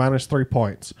handler minus 3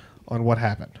 points on what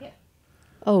happened. Yeah.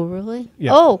 Oh, really?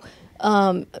 Yeah. Oh,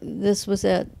 this was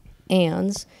at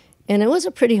Ann's, and it was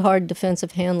a pretty hard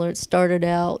defensive handler. It started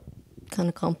out kind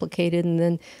of complicated, and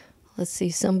then, let's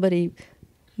see, somebody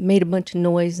made a bunch of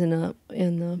noise in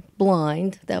the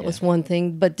blind. That was one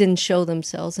thing, but didn't show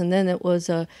themselves. And then it was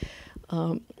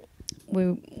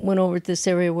we went over to this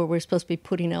area where we're supposed to be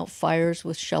putting out fires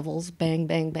with shovels, bang,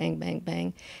 bang, bang, bang,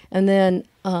 bang. And then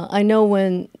I know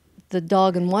when the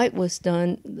dog in white was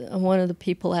done, one of the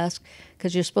people asked,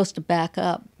 because you're supposed to back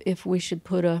up, if we should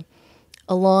put a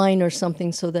line or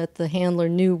something so that the handler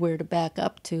knew where to back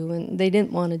up to, and they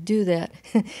didn't want to do that.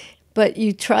 But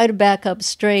you try to back up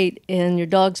straight, and your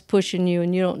dog's pushing you,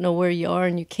 and you don't know where you are,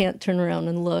 and you can't turn around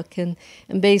and look. And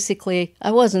basically,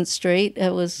 I wasn't straight. I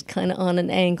was kind of on an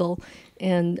angle,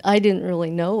 and I didn't really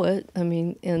know it. I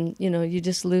mean, and, you know, you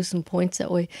just lose some points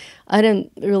that way. I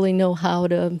didn't really know how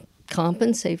to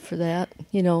compensate for that,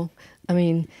 you know. I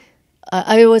mean,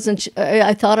 I wasn't.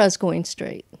 I thought I was going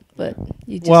straight, but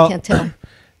you just can't tell.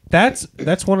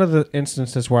 That's one of the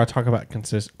instances where I talk about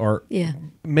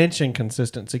mention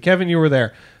consistency. Kevin, you were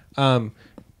there.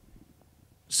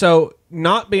 So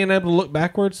not being able to look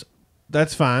backwards,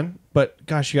 that's fine. But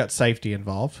gosh, you got safety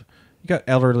involved. You got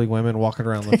elderly women walking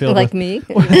around the field like me.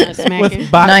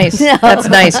 Nice. That's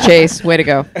nice, Chase. Way to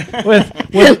go.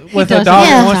 with a dog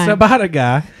who wants to bite a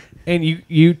guy, and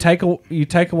you take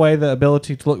away the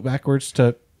ability to look backwards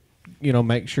to, you know,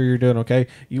 make sure you're doing okay.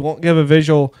 You won't give a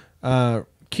visual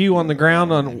cue on the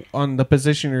ground on the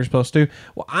position you're supposed to.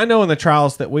 Well, I know in the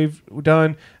trials that we've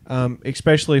done,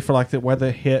 especially for like where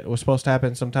the hit was supposed to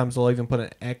happen, sometimes they'll even put an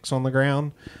X on the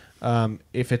ground.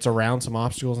 If it's around some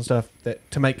obstacles and stuff,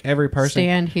 that to make every person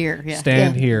stand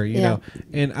here, you know.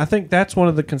 And I think that's one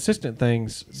of the consistent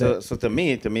things. So to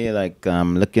me, like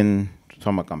looking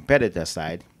from a competitor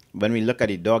side, when we look at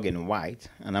the dog in white,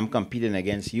 and I'm competing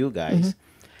against you guys,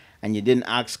 and you didn't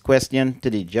ask question to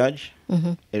the judge,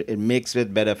 it makes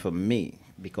it better for me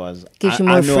because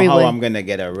I know how I'm gonna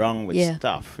get around with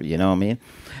stuff. You know what I mean?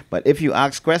 But if you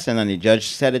ask question and the judge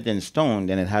set it in stone,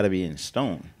 then it had to be in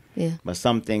stone. Yeah. But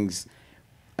some things,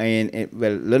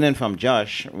 learning from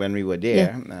Josh when we were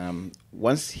there,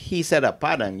 once he set a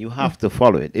pattern, you have to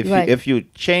follow it. If you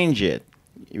change it,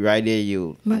 right there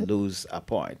you lose a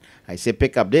point. I say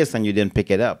pick up this and you didn't pick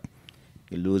it up,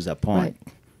 you lose a point.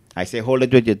 Right. I say hold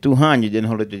it with your 2 hands, you didn't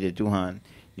hold it with your 2 hands,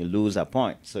 you lose a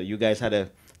point. So you guys had to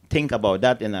think about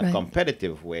that in a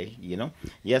competitive way, you know.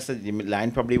 Yes, the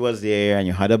line probably was there and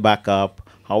you had to back up.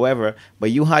 However,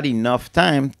 but you had enough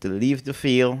time to leave the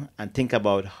field and think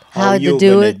about how you're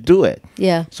going to do it.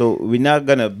 Yeah. So we're not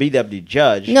going to beat up the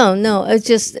judge. No,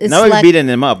 it's now we're beating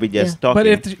them up. We're just talking.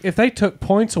 But if they took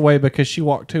points away because she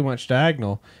walked too much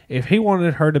diagonal, if he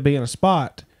wanted her to be in a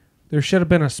spot, there should have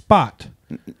been a spot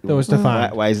that was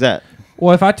defined. Why is that?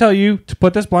 Well, if I tell you to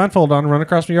put this blindfold on, run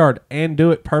across the yard, and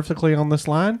do it perfectly on this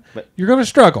line, you're going to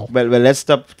struggle. But let's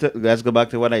let's go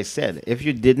back to what I said. If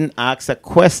you didn't ask a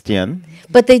question,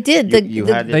 but they did. They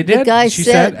did. The guy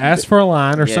said, "Ask for a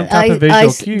line or some type of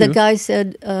visual cue." The guy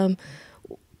said,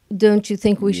 "Don't you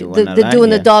think we should?" Doing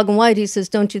the dog in white, he says,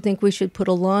 "Don't you think we should put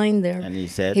a line there?" And he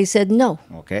said, "No."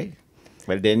 Okay.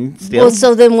 But then still. Well,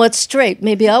 so then what's straight?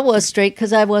 Maybe I was straight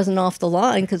because I wasn't off the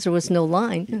line because there was no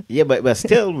line. Yeah, but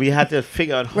still, we had to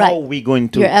figure out how we're going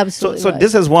to. You're absolutely right. So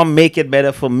this is what make it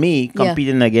better for me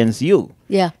competing against you.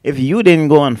 Yeah. If you didn't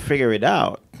go and figure it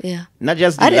out. Yeah. Not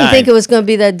just I didn't think it was going to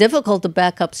be that difficult to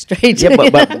back up straight. Yeah,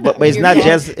 but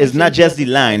it's not just the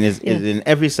line. It's in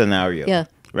every scenario. Yeah.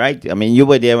 Right? I mean, you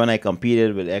were there when I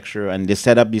competed with Extra, and they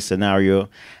set up the scenario,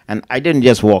 and I didn't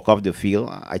just walk off the field.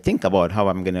 I think about how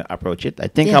I'm going to approach it. I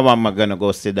think how I'm going to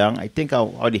go sit down. I think how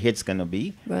the hit's going to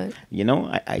be. Right. You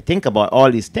know, I think about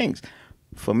all these things.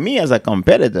 For me as a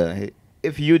competitor,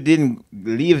 if you didn't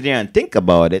leave there and think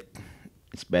about it,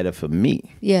 it's better for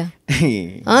me. Yeah.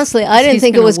 Honestly, I didn't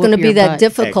think it was going to be that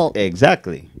difficult.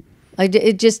 Exactly.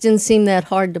 It just didn't seem that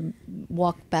hard to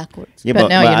walk backwards. Yeah, but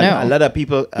now you know. A lot of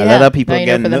people Now you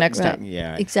get know for the next time.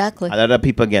 Yeah, Exactly. A lot of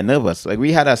people get nervous. Like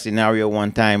we had a scenario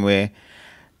one time where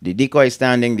the decoy is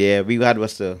standing there. We had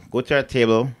was to go to our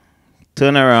table,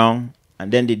 turn around,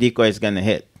 and then the decoy is gonna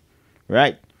hit,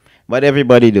 right? What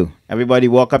everybody do? Everybody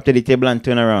walk up to the table and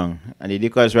turn around, and the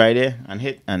decoy is right there and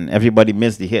hit, and everybody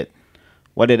missed the hit.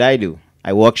 What did I do?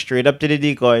 I walked straight up to the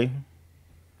decoy,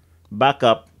 back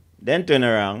up, then turn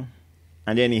around,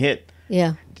 and then he hit.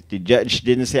 Yeah. The judge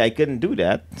didn't say I couldn't do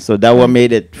that, so that what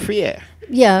made it fair.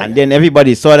 Yeah. And then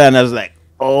everybody saw that, and I was like,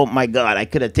 "Oh my God, I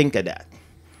could have think of that."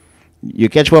 You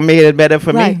catch what made it better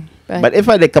for Right, me? right. But if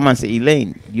I come and say,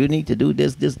 Elaine, you need to do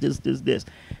this,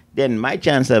 then my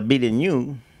chance of beating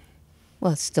you.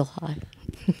 Well, it's still high.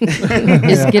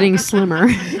 Is getting slimmer.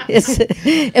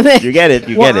 You get it.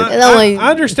 I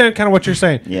understand kind of what you're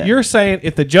saying. Yeah. You're saying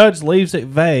if the judge leaves it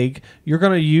vague, you're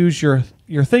going to use your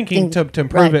thinking to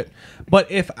improve right. it.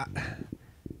 But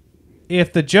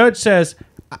if the judge says,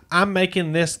 I'm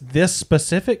making this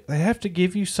specific, they have to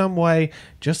give you some way,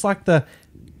 just like the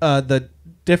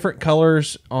different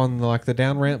colors on like the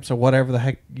down ramps or whatever the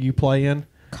heck you play in.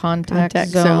 Contact Contact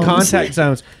zones. zones. Contact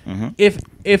zones.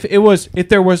 If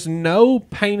there was no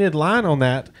painted line on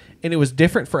that and it was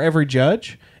different for every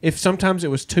judge, if sometimes it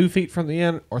was 2 feet from the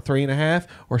end or 3.5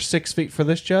 or 6 feet for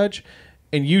this judge,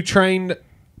 and you trained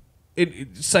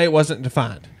say it wasn't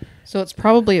defined. So it's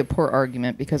probably a poor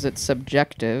argument because it's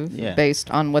subjective Yeah. based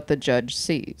on what the judge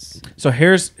sees. So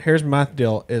here's my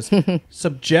deal is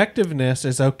subjectiveness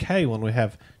is okay when we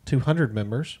have 200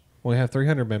 members, when we have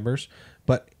 300 members,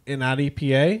 but in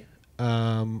IDPA,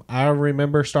 I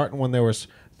remember starting when there was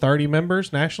 30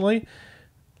 members nationally.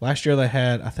 Last year they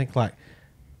had, I think, like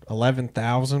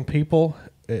 11,000 people,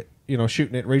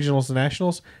 shooting at regionals and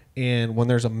nationals. And when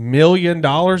there's $1 million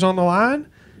on the line,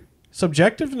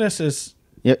 subjectiveness is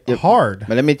hard.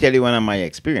 But let me tell you one of my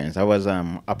experience. I was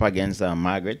up against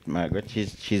Margaret.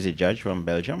 She's a judge from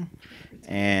Belgium,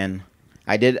 and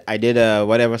I did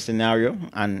whatever scenario,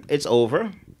 and it's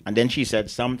over. And then she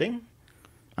said something,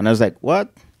 and I was like,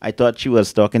 "What?" I thought she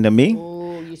was talking to me,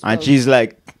 and she's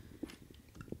like,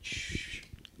 "Shh."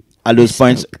 I lose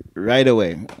points right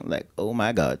away. I'm like, oh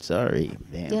my God, sorry.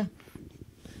 Damn. Yeah.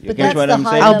 You But catch that's what the I'm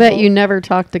high saying? I'll bet level. you never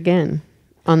talked again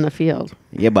on the field.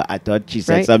 Yeah, but I thought she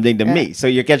said Right? something to me. So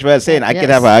you catch what I'm saying? I could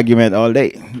Yes. have an argument all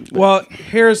day. Well,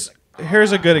 here's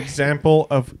a good example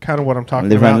of kind of what I'm talking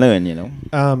Live about. and learn, you know.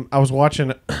 I was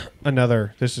watching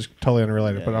this is totally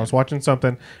unrelated, but I was watching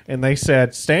something, and they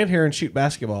said, stand here and shoot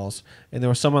basketballs. And there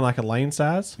was someone like Elaine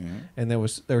size, and they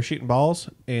were shooting balls,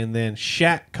 and then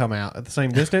Shaq come out at the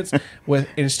same distance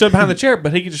and stood behind the chair,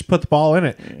 but he could just put the ball in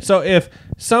it. Yeah. So if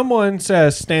someone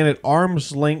says stand at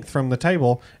arm's length from the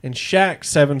table, and Shaq's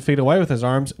 7 feet away with his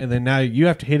arms, and then now you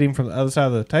have to hit him from the other side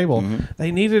of the table,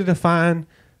 they needed to find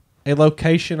a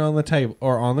location on the table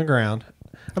or on the ground.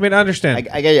 I mean, I understand.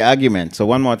 I get your argument. So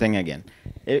one more thing again.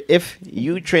 If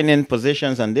you train in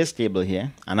positions on this table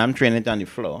here, and I'm training it on the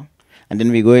floor, and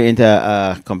then we go into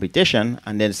a competition,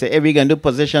 and then say, hey, we're going to do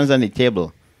positions on the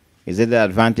table, is it an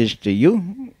advantage to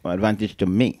you or advantage to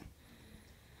me?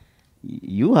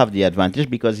 You have the advantage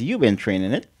because you've been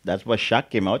training it. That's what Shaq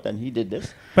came out, and he did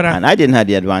this. And I didn't have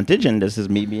the advantage, and this is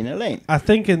me being Elaine. I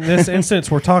think in this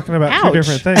instance, we're talking about two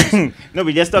different things. No,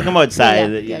 we're just talking about size,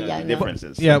 the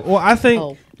differences. Yeah, well, I think...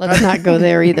 Oh, Let's not go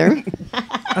there either.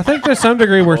 I think to some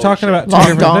degree we're talking about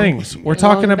two different things. We're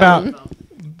talking about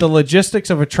the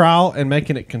logistics of a trial and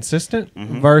making it consistent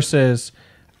versus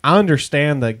I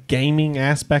understand the gaming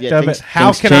aspect of it.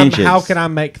 How can I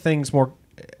make things more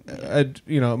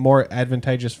more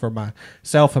advantageous for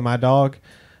myself and my dog?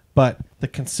 But the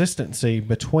consistency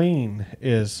between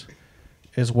is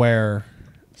where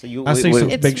I see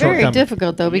some It's big very shortcomings.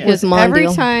 difficult though because With every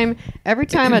Mondial.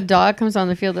 time a dog comes on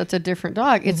the field that's a different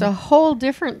dog, it's a whole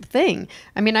different thing.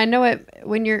 I mean, I know it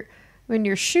when you're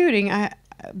shooting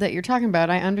that you're talking about.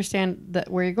 I understand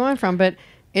that where you're going from, but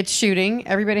it's shooting.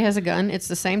 Everybody has a gun. It's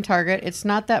the same target. It's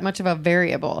not that much of a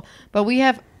variable. But we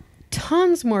have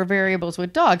tons more variables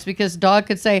with dogs because dog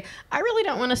could say, I really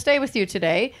don't want to stay with you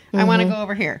today. I want to go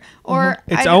over here. Or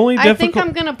It's I only think difficult-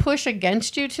 I'm going to push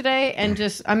against you today and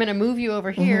I'm going to move you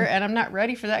over here and I'm not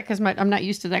ready for that because I'm not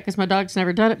used to that because my dog's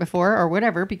never done it before or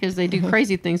whatever because they do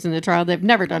crazy things in the trial they've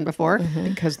never done before.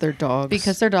 Because they're dogs.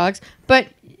 Because they're dogs. But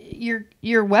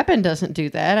your weapon doesn't do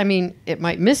that. I mean, it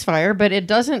might misfire, but it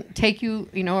doesn't take you,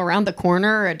 around the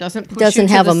corner. It doesn't push doesn't you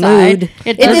to have the a side. mood.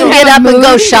 It doesn't didn't have get a up and mood.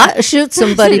 go shoot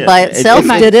somebody by itself,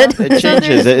 did it? It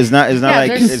changes. It's not like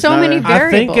there's it's so not many a-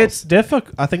 I think variables. it's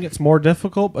difficult. I think it's more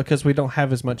difficult because we don't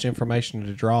have as much information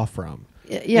to draw from.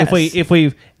 Yes. If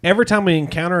we every time we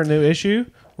encounter a new issue,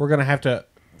 we're going to have to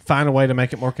find a way to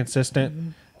make it more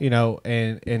consistent,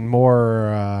 and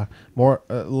more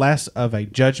less of a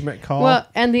judgment call. Well,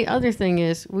 and the other thing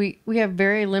is we have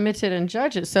very limited in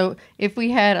judges. So if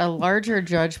we had a larger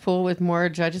judge pool with more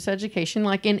judges education,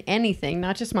 like in anything,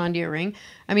 not just Mondio Ring,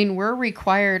 I mean, we're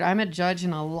required. I'm a judge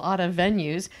in a lot of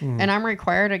venues, and I'm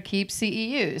required to keep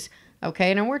CEUs.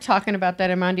 Okay, and we're talking about that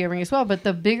in Mondio Ring as well. But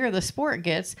the bigger the sport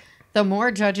gets, the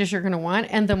more judges you're going to want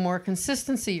and the more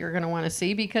consistency you're going to want to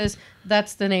see, because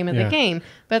that's the name of the game.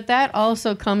 But that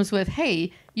also comes with,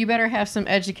 hey, you better have some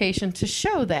education to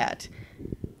show that.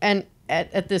 And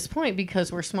at this point,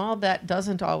 because we're small, that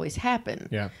doesn't always happen.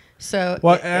 Yeah. So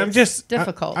I'm just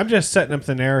difficult. I'm just setting up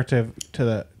the narrative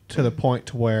to the point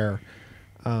to where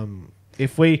I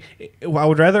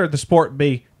would rather the sport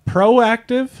be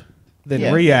proactive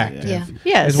than reactive. Yeah.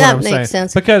 Yes, is what that I'm makes saying.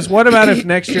 sense. Because what about if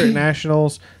next year at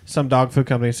Nationals, some dog food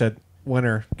company said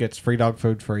winner gets free dog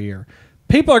food for a year?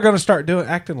 People are going to start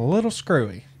acting a little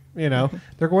screwy. You're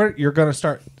going to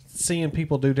start seeing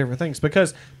people do different things,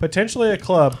 because potentially a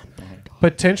club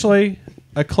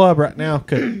right now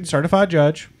could certify a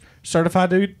judge, certify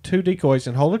two decoys,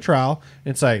 and hold a trial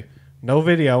and say no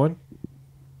videoing,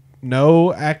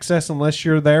 no access unless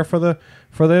you're there for the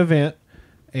event,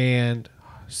 and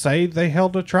say they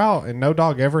held a trial and no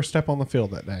dog ever stepped on the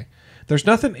field that day. There's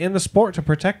nothing in the sport to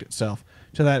protect itself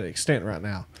to that extent right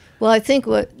now. Well, I think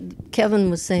what Kevin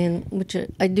was saying, which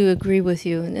I do agree with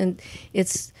you, and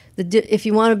it's if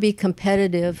you want to be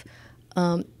competitive,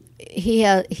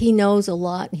 he knows a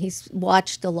lot. He's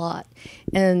watched a lot,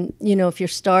 and if you're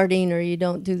starting or you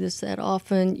don't do this that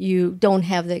often, you don't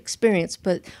have the experience.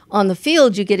 But on the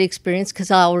field, you get experience, because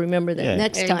I'll remember that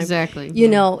next time. Exactly.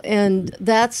 And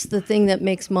that's the thing that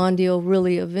makes Mondio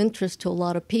really of interest to a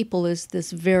lot of people, is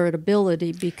this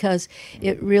variability, because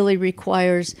it really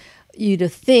requires you to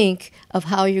think of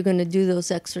how you're going to do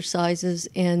those exercises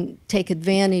and take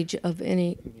advantage of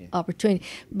any opportunity.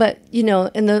 But,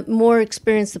 and the more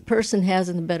experience the person has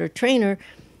and the better trainer,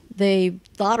 they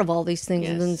thought of all these things.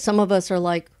 Yes. And then some of us are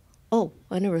like, oh,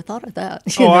 I never thought of that.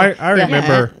 I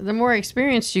remember. The more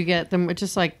experience you get, the more,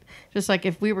 just like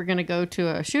if we were going to go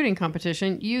to a shooting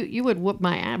competition, you would whoop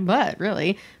my butt,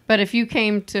 really. But if you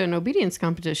came to an obedience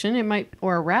competition,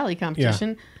 or a rally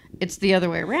competition, it's the other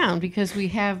way around, because we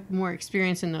have more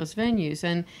experience in those venues.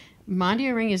 And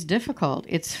Mondio Ring is difficult.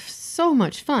 It's so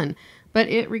much fun, but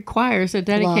it requires a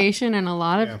dedication and a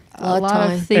lot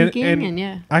of thinking.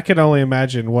 And I can only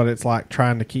imagine what it's like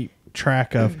trying to keep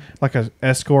track of like a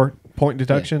escort point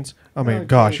deductions. I mean,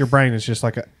 gosh, your brain is just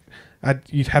like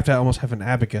you'd have to almost have an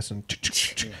abacus and.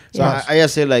 So I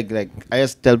just say like I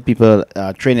just tell people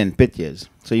training pitches.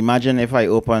 So imagine if I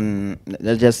open,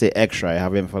 let's just say extra, I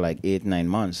have him for like 8-9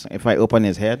 months. If I open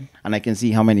his head and I can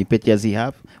see how many pitches he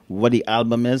have, what the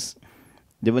album is,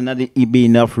 there will not be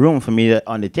enough room for me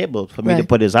on the table for me to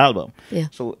put his album. Yeah.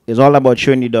 So it's all about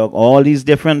showing the dog all these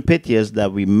different pitches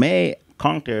that we may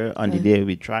conquer on the day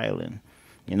we trialing.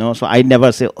 So I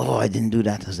never say, oh, I didn't do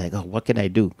that. I was like, oh, what can I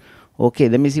do? Okay,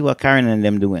 let me see what Karen and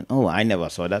them doing. Oh, I never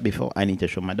saw that before. I need to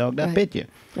show my dog that picture.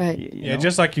 Right. You know?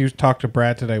 Just like you talked to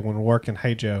Brad today when working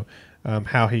Hey Joe,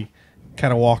 how he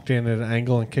kind of walked in at an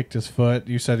angle and kicked his foot.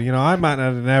 You said, I might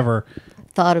not have never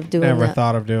thought of doing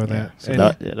that. So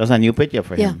that's a new picture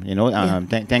for him.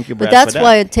 Thank you, Brad. But that's for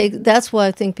that. that's why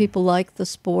I think people like the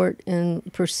sport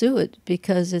and pursue it,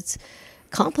 because it's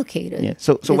complicated. Yeah.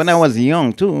 So when I was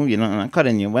young too, I'm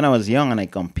cutting you. When I was young and I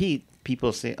compete,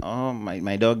 people say, oh,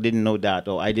 my dog didn't know that,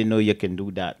 or I didn't know you can do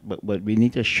that. But we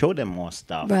need to show them more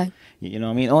stuff. Right. You know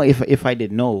what I mean? Oh, if I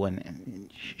didn't know,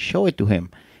 and show it to him.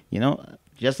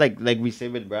 Just like we say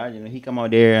with Brad, he come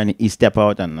out there and he step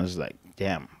out, and I was like,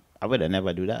 damn, I would have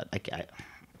never do that.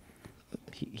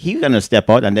 He gonna step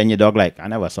out, and then your dog like, I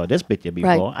never saw this picture before.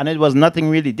 Right. And it was nothing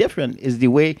really different. It's the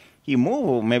way he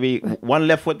moved. Maybe one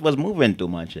left foot was moving too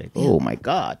much. Like, oh my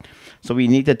God. So we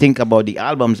need to think about the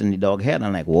albums in the dog head.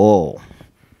 And like, whoa,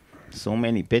 so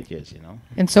many pictures,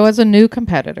 And so as a new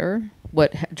competitor,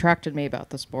 what attracted me about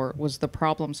the sport was the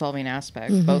problem-solving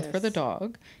aspect, both for the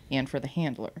dog and for the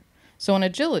handler. So in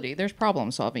agility, there's problem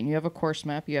solving. You have a course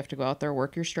map. You have to go out there,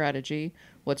 work your strategy.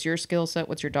 What's your skill set?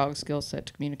 What's your dog's skill set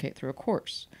to communicate through a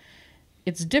course?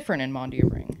 It's different in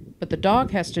Mondio Ring. But the dog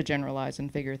has to generalize and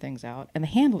figure things out, and the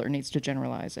handler needs to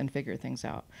generalize and figure things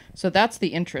out. So that's the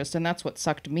interest, and that's what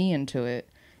sucked me into it,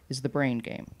 is the brain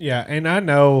game. Yeah, and I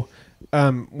know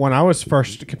when I was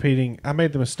first competing, I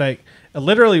made the mistake of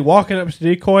literally walking up to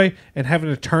decoy and having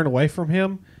to turn away from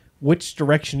him. Which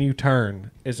direction you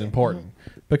turn is important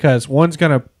because one's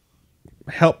going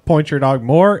to help point your dog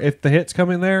more if the hit's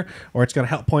coming there, or it's going to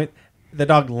help point the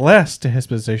dog less to his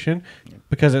position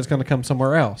because it's going to come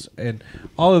somewhere else, and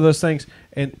all of those things.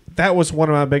 And that was one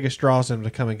of my biggest draws into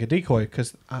becoming a decoy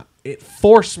because it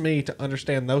forced me to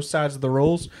understand those sides of the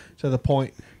rules to the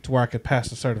point to where I could pass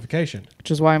the certification. Which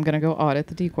is why I'm going to go audit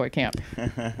the decoy camp.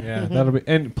 Yeah, that'll be,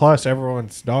 and plus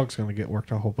everyone's dog's going to get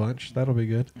worked a whole bunch. That'll be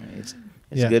good.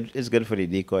 It's good. It's good for the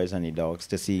decoys and the dogs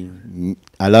to see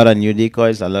a lot of new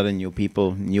decoys, a lot of new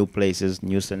people, new places,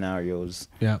 new scenarios.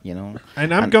 Yeah, you know.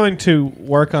 And I'm going to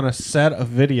work on a set of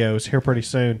videos here pretty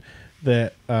soon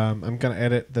that I'm going to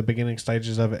edit the beginning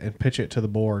stages of it and pitch it to the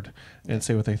board and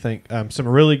see what they think. Some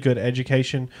really good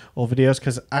educational videos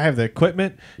because I have the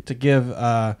equipment to give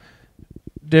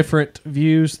different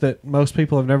views that most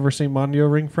people have never seen Mondio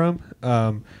ring from,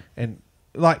 and.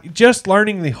 Like just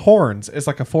learning the horns is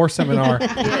like a 4 seminar.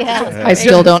 I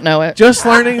still don't know it. Just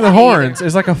learning the horns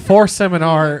is like a 4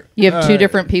 seminar. You have 2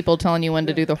 different people telling you when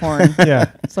to do the horn.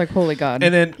 Yeah, it's like holy God.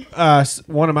 And then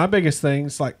one of my biggest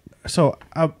things, like, so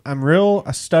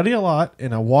I study a lot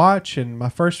and I watch, and my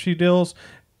first few deals,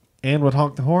 and would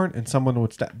honk the horn, and someone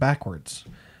would step backwards.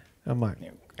 I'm like,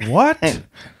 what?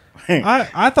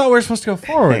 I thought we were supposed to go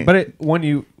forward, but when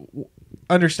you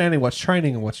understanding what's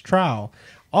training and what's trial.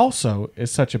 Also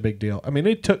is such a big deal. I mean,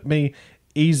 it took me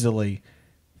easily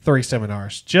 3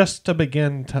 seminars just to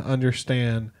begin to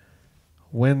understand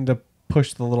when to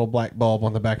push the little black bulb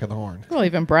on the back of the horn. Well,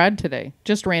 even Brad today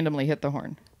just randomly hit the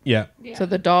horn. Yeah. So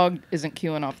the dog isn't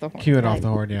cueing off the horn. Cueing off the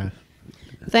horn, yeah.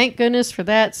 Thank goodness for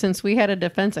that, since we had a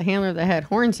defensive handler that had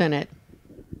horns in it.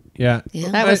 Yeah.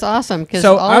 That was awesome.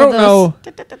 So I don't know.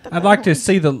 I'd like to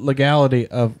see the legality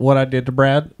of what I did to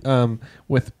Brad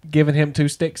with giving him 2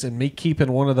 sticks and me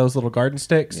keeping one of those little garden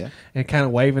sticks and kind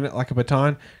of waving it like a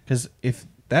baton. Because if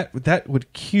that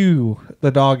would cue the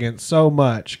dog in so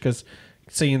much, because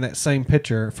seeing that same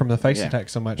picture from the face attack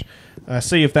so much,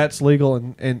 see if that's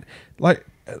legal. And like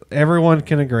everyone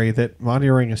can agree that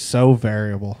Mondio ring is so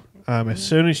variable. As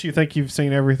soon as you think you've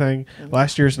seen everything,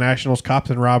 last year's Nationals, cops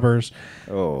and robbers.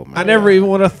 Oh, my I never even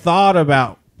would have thought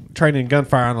about training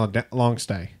gunfire on a long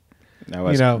stay.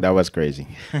 That was crazy.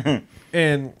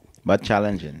 But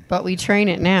challenging. But we train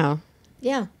it now.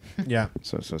 Yeah. Yeah.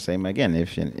 So same again.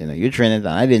 If you train it and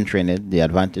I didn't train it, the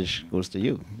advantage goes to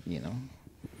you.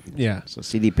 Yeah. So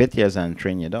see the pictures and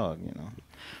train your dog.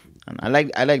 And I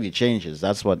like the changes.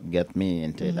 That's what get me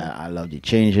into it. I love the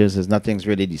changes. There's nothing's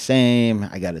really the same.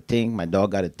 I got to think. My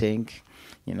dog got to think.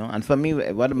 And for me,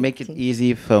 what make it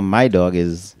easy for my dog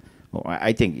is,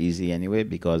 I think easy anyway,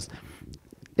 because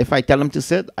if I tell him to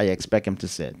sit, I expect him to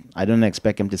sit. I don't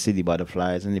expect him to see the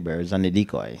butterflies and the birds and the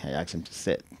decoy. I ask him to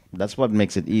sit. That's what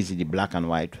makes it easy, the black and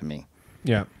white for me.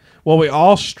 Yeah. Well, we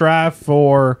all strive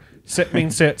for sit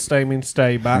means sit, stay means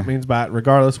stay, bite means bite,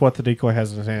 regardless what the decoy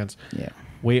has in his hands. Yeah.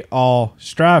 We all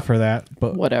strive for that,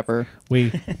 but whatever. We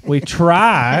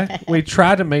try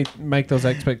to make those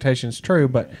expectations true,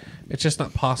 but it's just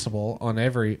not possible on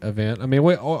every event. I mean,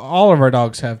 all of our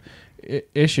dogs have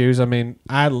issues. I mean,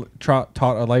 I taught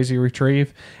a lazy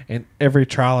retrieve, and every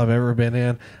trial I've ever been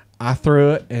in, I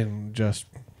threw it and just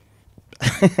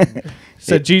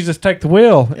said, "Jesus, take the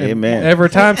wheel." Amen. Every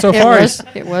time so far,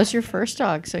 it was your first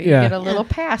dog, so you get a little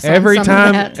pass. Every on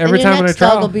time, that. every and your time in a next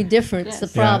trial, dog will be different. It's the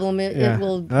problem. It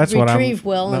will retrieve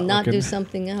well and not do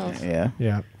something else. Yeah.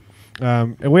 Yeah.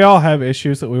 And we all have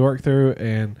issues that we work through,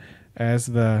 and as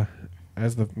the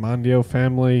Mondio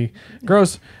family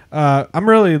grows, I'm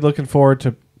really looking forward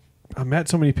to. I met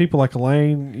so many people like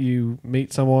Elaine. You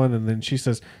meet someone, and then she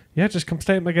says, "Yeah, just come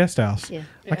stay at my guest house." Yeah.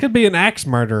 I could be an axe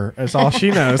murderer, as all she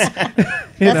knows.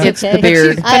 It's the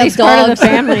beard. He's part of the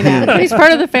family now. He's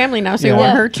part of the family now, so he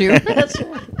won't hurt you. That's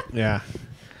right. Yeah.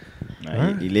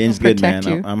 Elaine's good,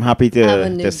 man. I'm happy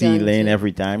to see Elaine too.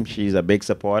 every time. She's a big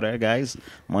supporter, guys.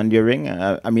 Mondio ring.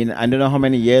 I mean, I don't know how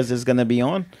many years it's gonna be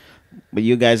on, but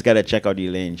you guys gotta check out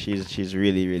Elaine. She's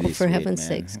really, really sweet. For heaven's man.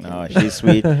 sakes. No, she's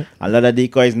sweet. A lot of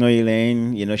decoys know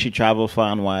Elaine. She travels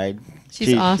far and wide.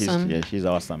 She's awesome. She's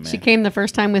awesome, man. She came the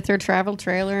first time with her travel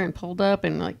trailer and pulled up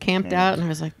and camped out, and I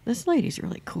was like, "This lady's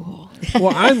really cool."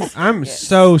 Well, I'm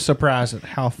so surprised at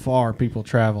how far people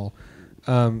travel,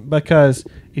 because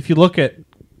if you look at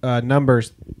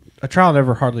numbers, a trial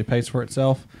never hardly pays for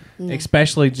itself,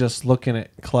 especially just looking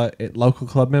at local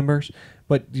club members.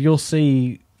 But you'll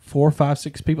see 4, 5,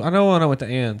 6 people. I know when I went to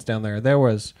Ann's down there, there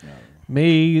was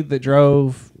me that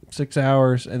drove 6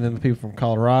 hours, and then the people from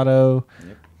Colorado,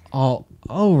 all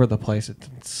over the place. It's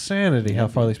insanity how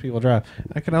far these people drive.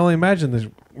 I can only imagine these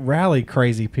rally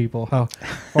crazy people, how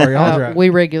far y'all drive. We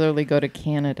regularly go to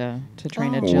Canada to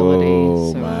train agility.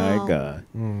 Oh, So my God.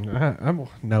 I'm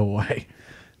no way.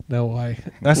 No way.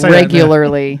 I say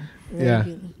regularly. Yeah.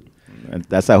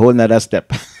 That's a whole nother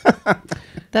step.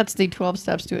 That's the 12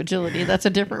 steps to agility. That's a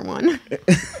different one.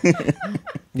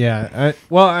 Yeah.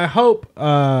 I hope,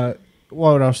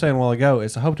 what I was saying a while ago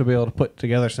is I hope to be able to put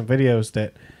together some videos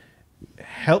that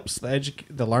helps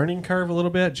the learning curve a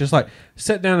little bit. Just like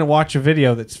sit down and watch a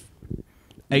video that's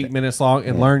 8 minutes long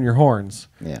and learn your horns.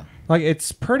 Yeah. Like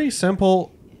it's pretty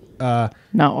simple. Not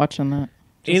watching that.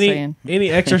 Just saying. Any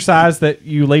exercise that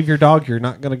you leave your dog, you're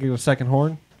not going to get a second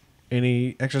horn.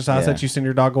 Any exercise that you send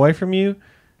your dog away from you,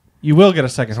 you will get a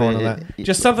second horn on that.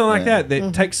 Just something like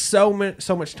that takes so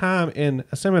much time in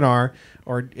a seminar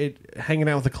or hanging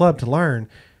out with a club to learn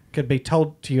could be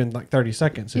told to you in like 30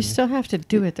 seconds. You still have to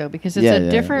do it though, because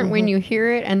it's different when you hear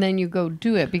it and then you go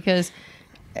do it, because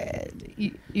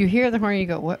you hear the horn and you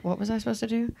go, what was I supposed to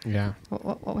do? Yeah.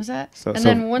 What was that?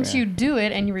 Then once you do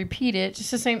it and you repeat it,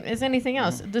 just the same as anything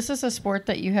else. This is a sport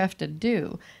that you have to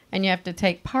do and you have to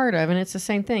take part of, and it's the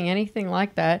same thing. Anything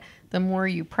like that, the more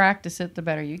you practice it, the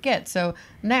better you get. So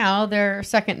now they're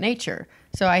second nature.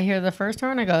 So I hear the first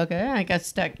horn, I go, okay, I got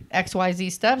stuck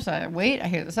XYZ steps. I wait, I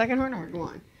hear the second horn, and we're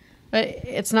going. But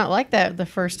it's not like that the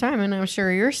first time, and I'm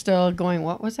sure you're still going,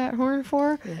 what was that horn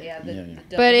for? Yeah,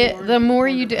 But the more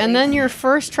you do, and then your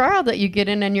first trial that you get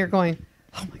in, and you're going,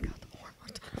 oh my God,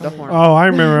 the horn. Oh, I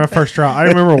remember my first trial. I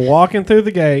remember walking through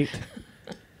the gate,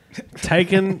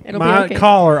 taking my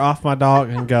collar off my dog,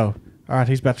 and go, all right,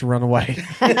 he's about to run away.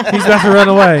 He's about to run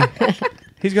away.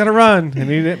 He's going to run, and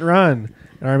he didn't run.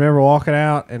 And I remember walking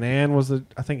out, and Ann was the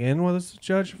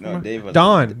judge. No, Dave was.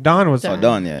 Don was. Oh,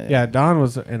 Don, yeah. Yeah, Don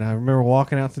was, and I remember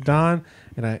walking out to Don,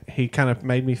 and he kind of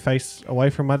made me face away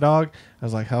from my dog. I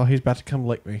was like, oh, he's about to come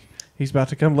lick me. He's about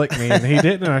to come lick me. And he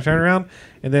didn't, and I turned around,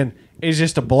 and then it's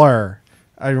just a blur.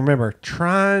 I remember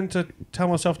trying to tell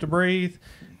myself to breathe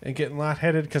and getting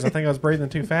lightheaded because I think I was breathing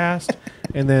too fast.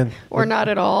 And then... Or not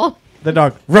at all. The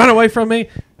dog run away from me,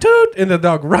 toot, and the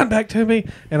dog run back to me,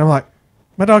 and I'm like,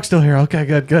 my dog's still here. Okay,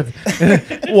 good.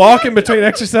 And walking between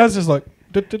exercises, like,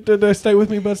 stay with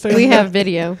me, bud. Stay with me. We have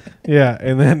video. Yeah,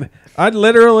 and then I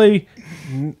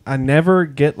never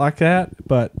get like that,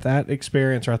 but that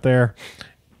experience right there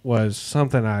was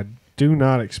something I do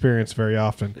not experience very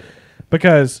often,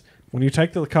 because when you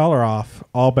take the collar off,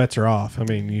 all bets are off. I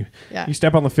mean, you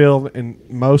step on the field, and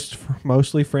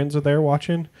mostly friends are there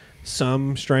watching,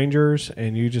 some strangers,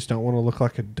 and you just don't want to look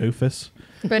like a doofus.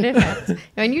 But it happens.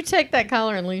 When you take that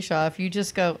collar and leash off, you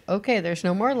just go, okay, there's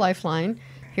no more lifeline.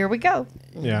 Here we go.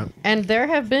 Yeah. And there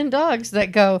have been dogs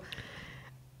that go,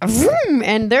 vroom,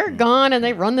 and they're gone, and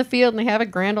they run the field, and they have a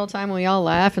grand old time. We all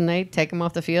laugh, and they take them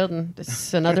off the field, and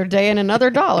it's another day and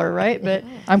another $1, right? But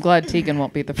I'm glad Tegan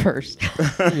won't be the first.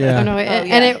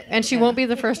 Yeah. And she won't be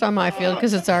the first on my field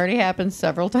because it's already happened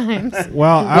several times.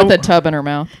 Well, with a tub in her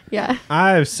mouth. Yeah.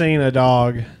 I've seen a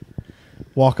dog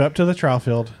walk up to the trial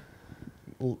field,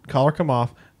 collar come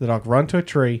off, the dog run to a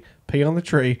tree, pee on the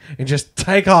tree, and just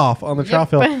take off on the trial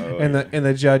field. And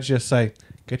the judge just say,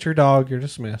 "Get your dog, you're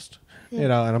dismissed." You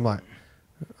know, and I'm like,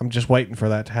 I'm just waiting for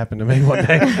that to happen to me one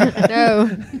day. No.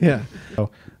 Yeah.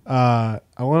 So, I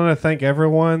wanted to thank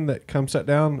everyone that come sit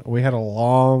down. We had a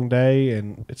long day,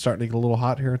 and it's starting to get a little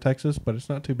hot here in Texas, but it's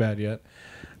not too bad yet.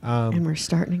 And we're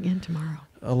starting again tomorrow.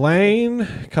 Elaine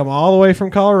come all the way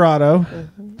from Colorado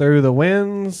through the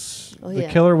winds,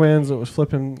 killer winds that was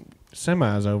flipping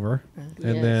semis over.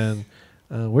 And then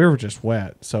we were just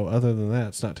wet. So other than that,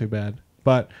 it's not too bad.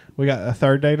 But we got a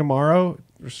third day tomorrow.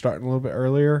 We're starting a little bit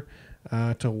earlier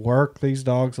to work these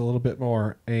dogs a little bit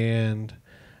more. And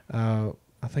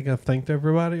I think I've thanked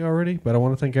everybody already, but I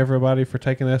want to thank everybody for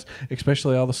taking this,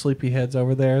 especially all the sleepy heads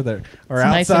over there that are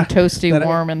outside. Nice and toasty,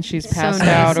 warm, and she's passed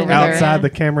out over outside there. Outside the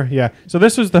camera, yeah. So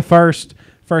this was the first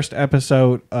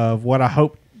episode of what I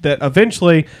hope that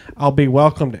eventually I'll be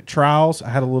welcomed at trials. I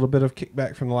had a little bit of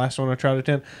kickback from the last one I tried to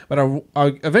attend, but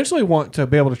I eventually want to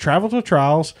be able to travel to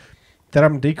trials that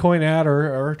I'm decoying out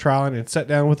or trialing and sit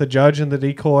down with the judge and the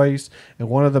decoys and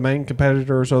one of the main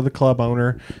competitors or the club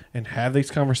owner and have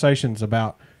these conversations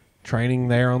about training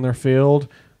there on their field,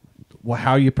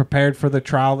 how you prepared for the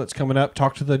trial that's coming up,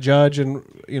 talk to the judge and,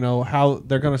 you know, how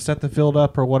they're going to set the field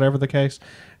up or whatever the case,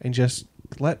 and just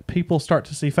let people start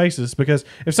to see faces. Because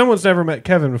if someone's never met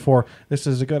Kevin before, this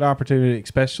is a good opportunity,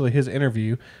 especially his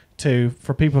interview,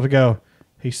 for people to go,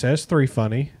 he says 3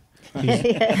 funny.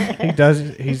 He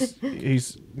does.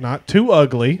 He's not too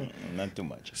ugly. Not too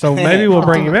much. So maybe we'll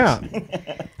bring him out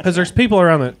because there's people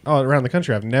around the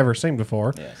country I've never seen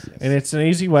before, Yes. and it's an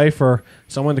easy way for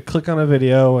someone to click on a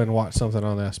video and watch something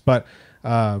on this. But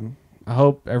I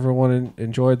hope everyone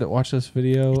enjoyed that watched this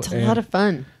video. It's a lot of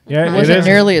fun. Yeah, It it wasn't is.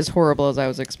 nearly as horrible as I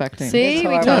was expecting. See, It's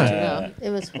we horrible. told you. Yeah. It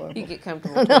was horrible. You get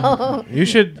comfortable. You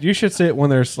should see it when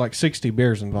there's like 60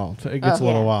 bears involved. It gets a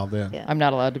little yeah. wild then. Yeah. I'm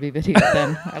not allowed to be videoed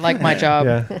then. I like my job.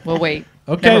 Yeah. We'll wait.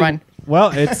 Okay. Never mind.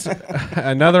 Well, it's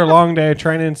another long day of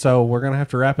training, so we're going to have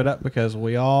to wrap it up because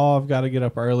we all have got to get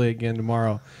up early again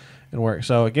tomorrow and work.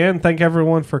 So, again, thank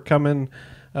everyone for coming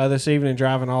this evening,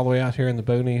 driving all the way out here in the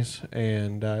boonies.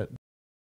 And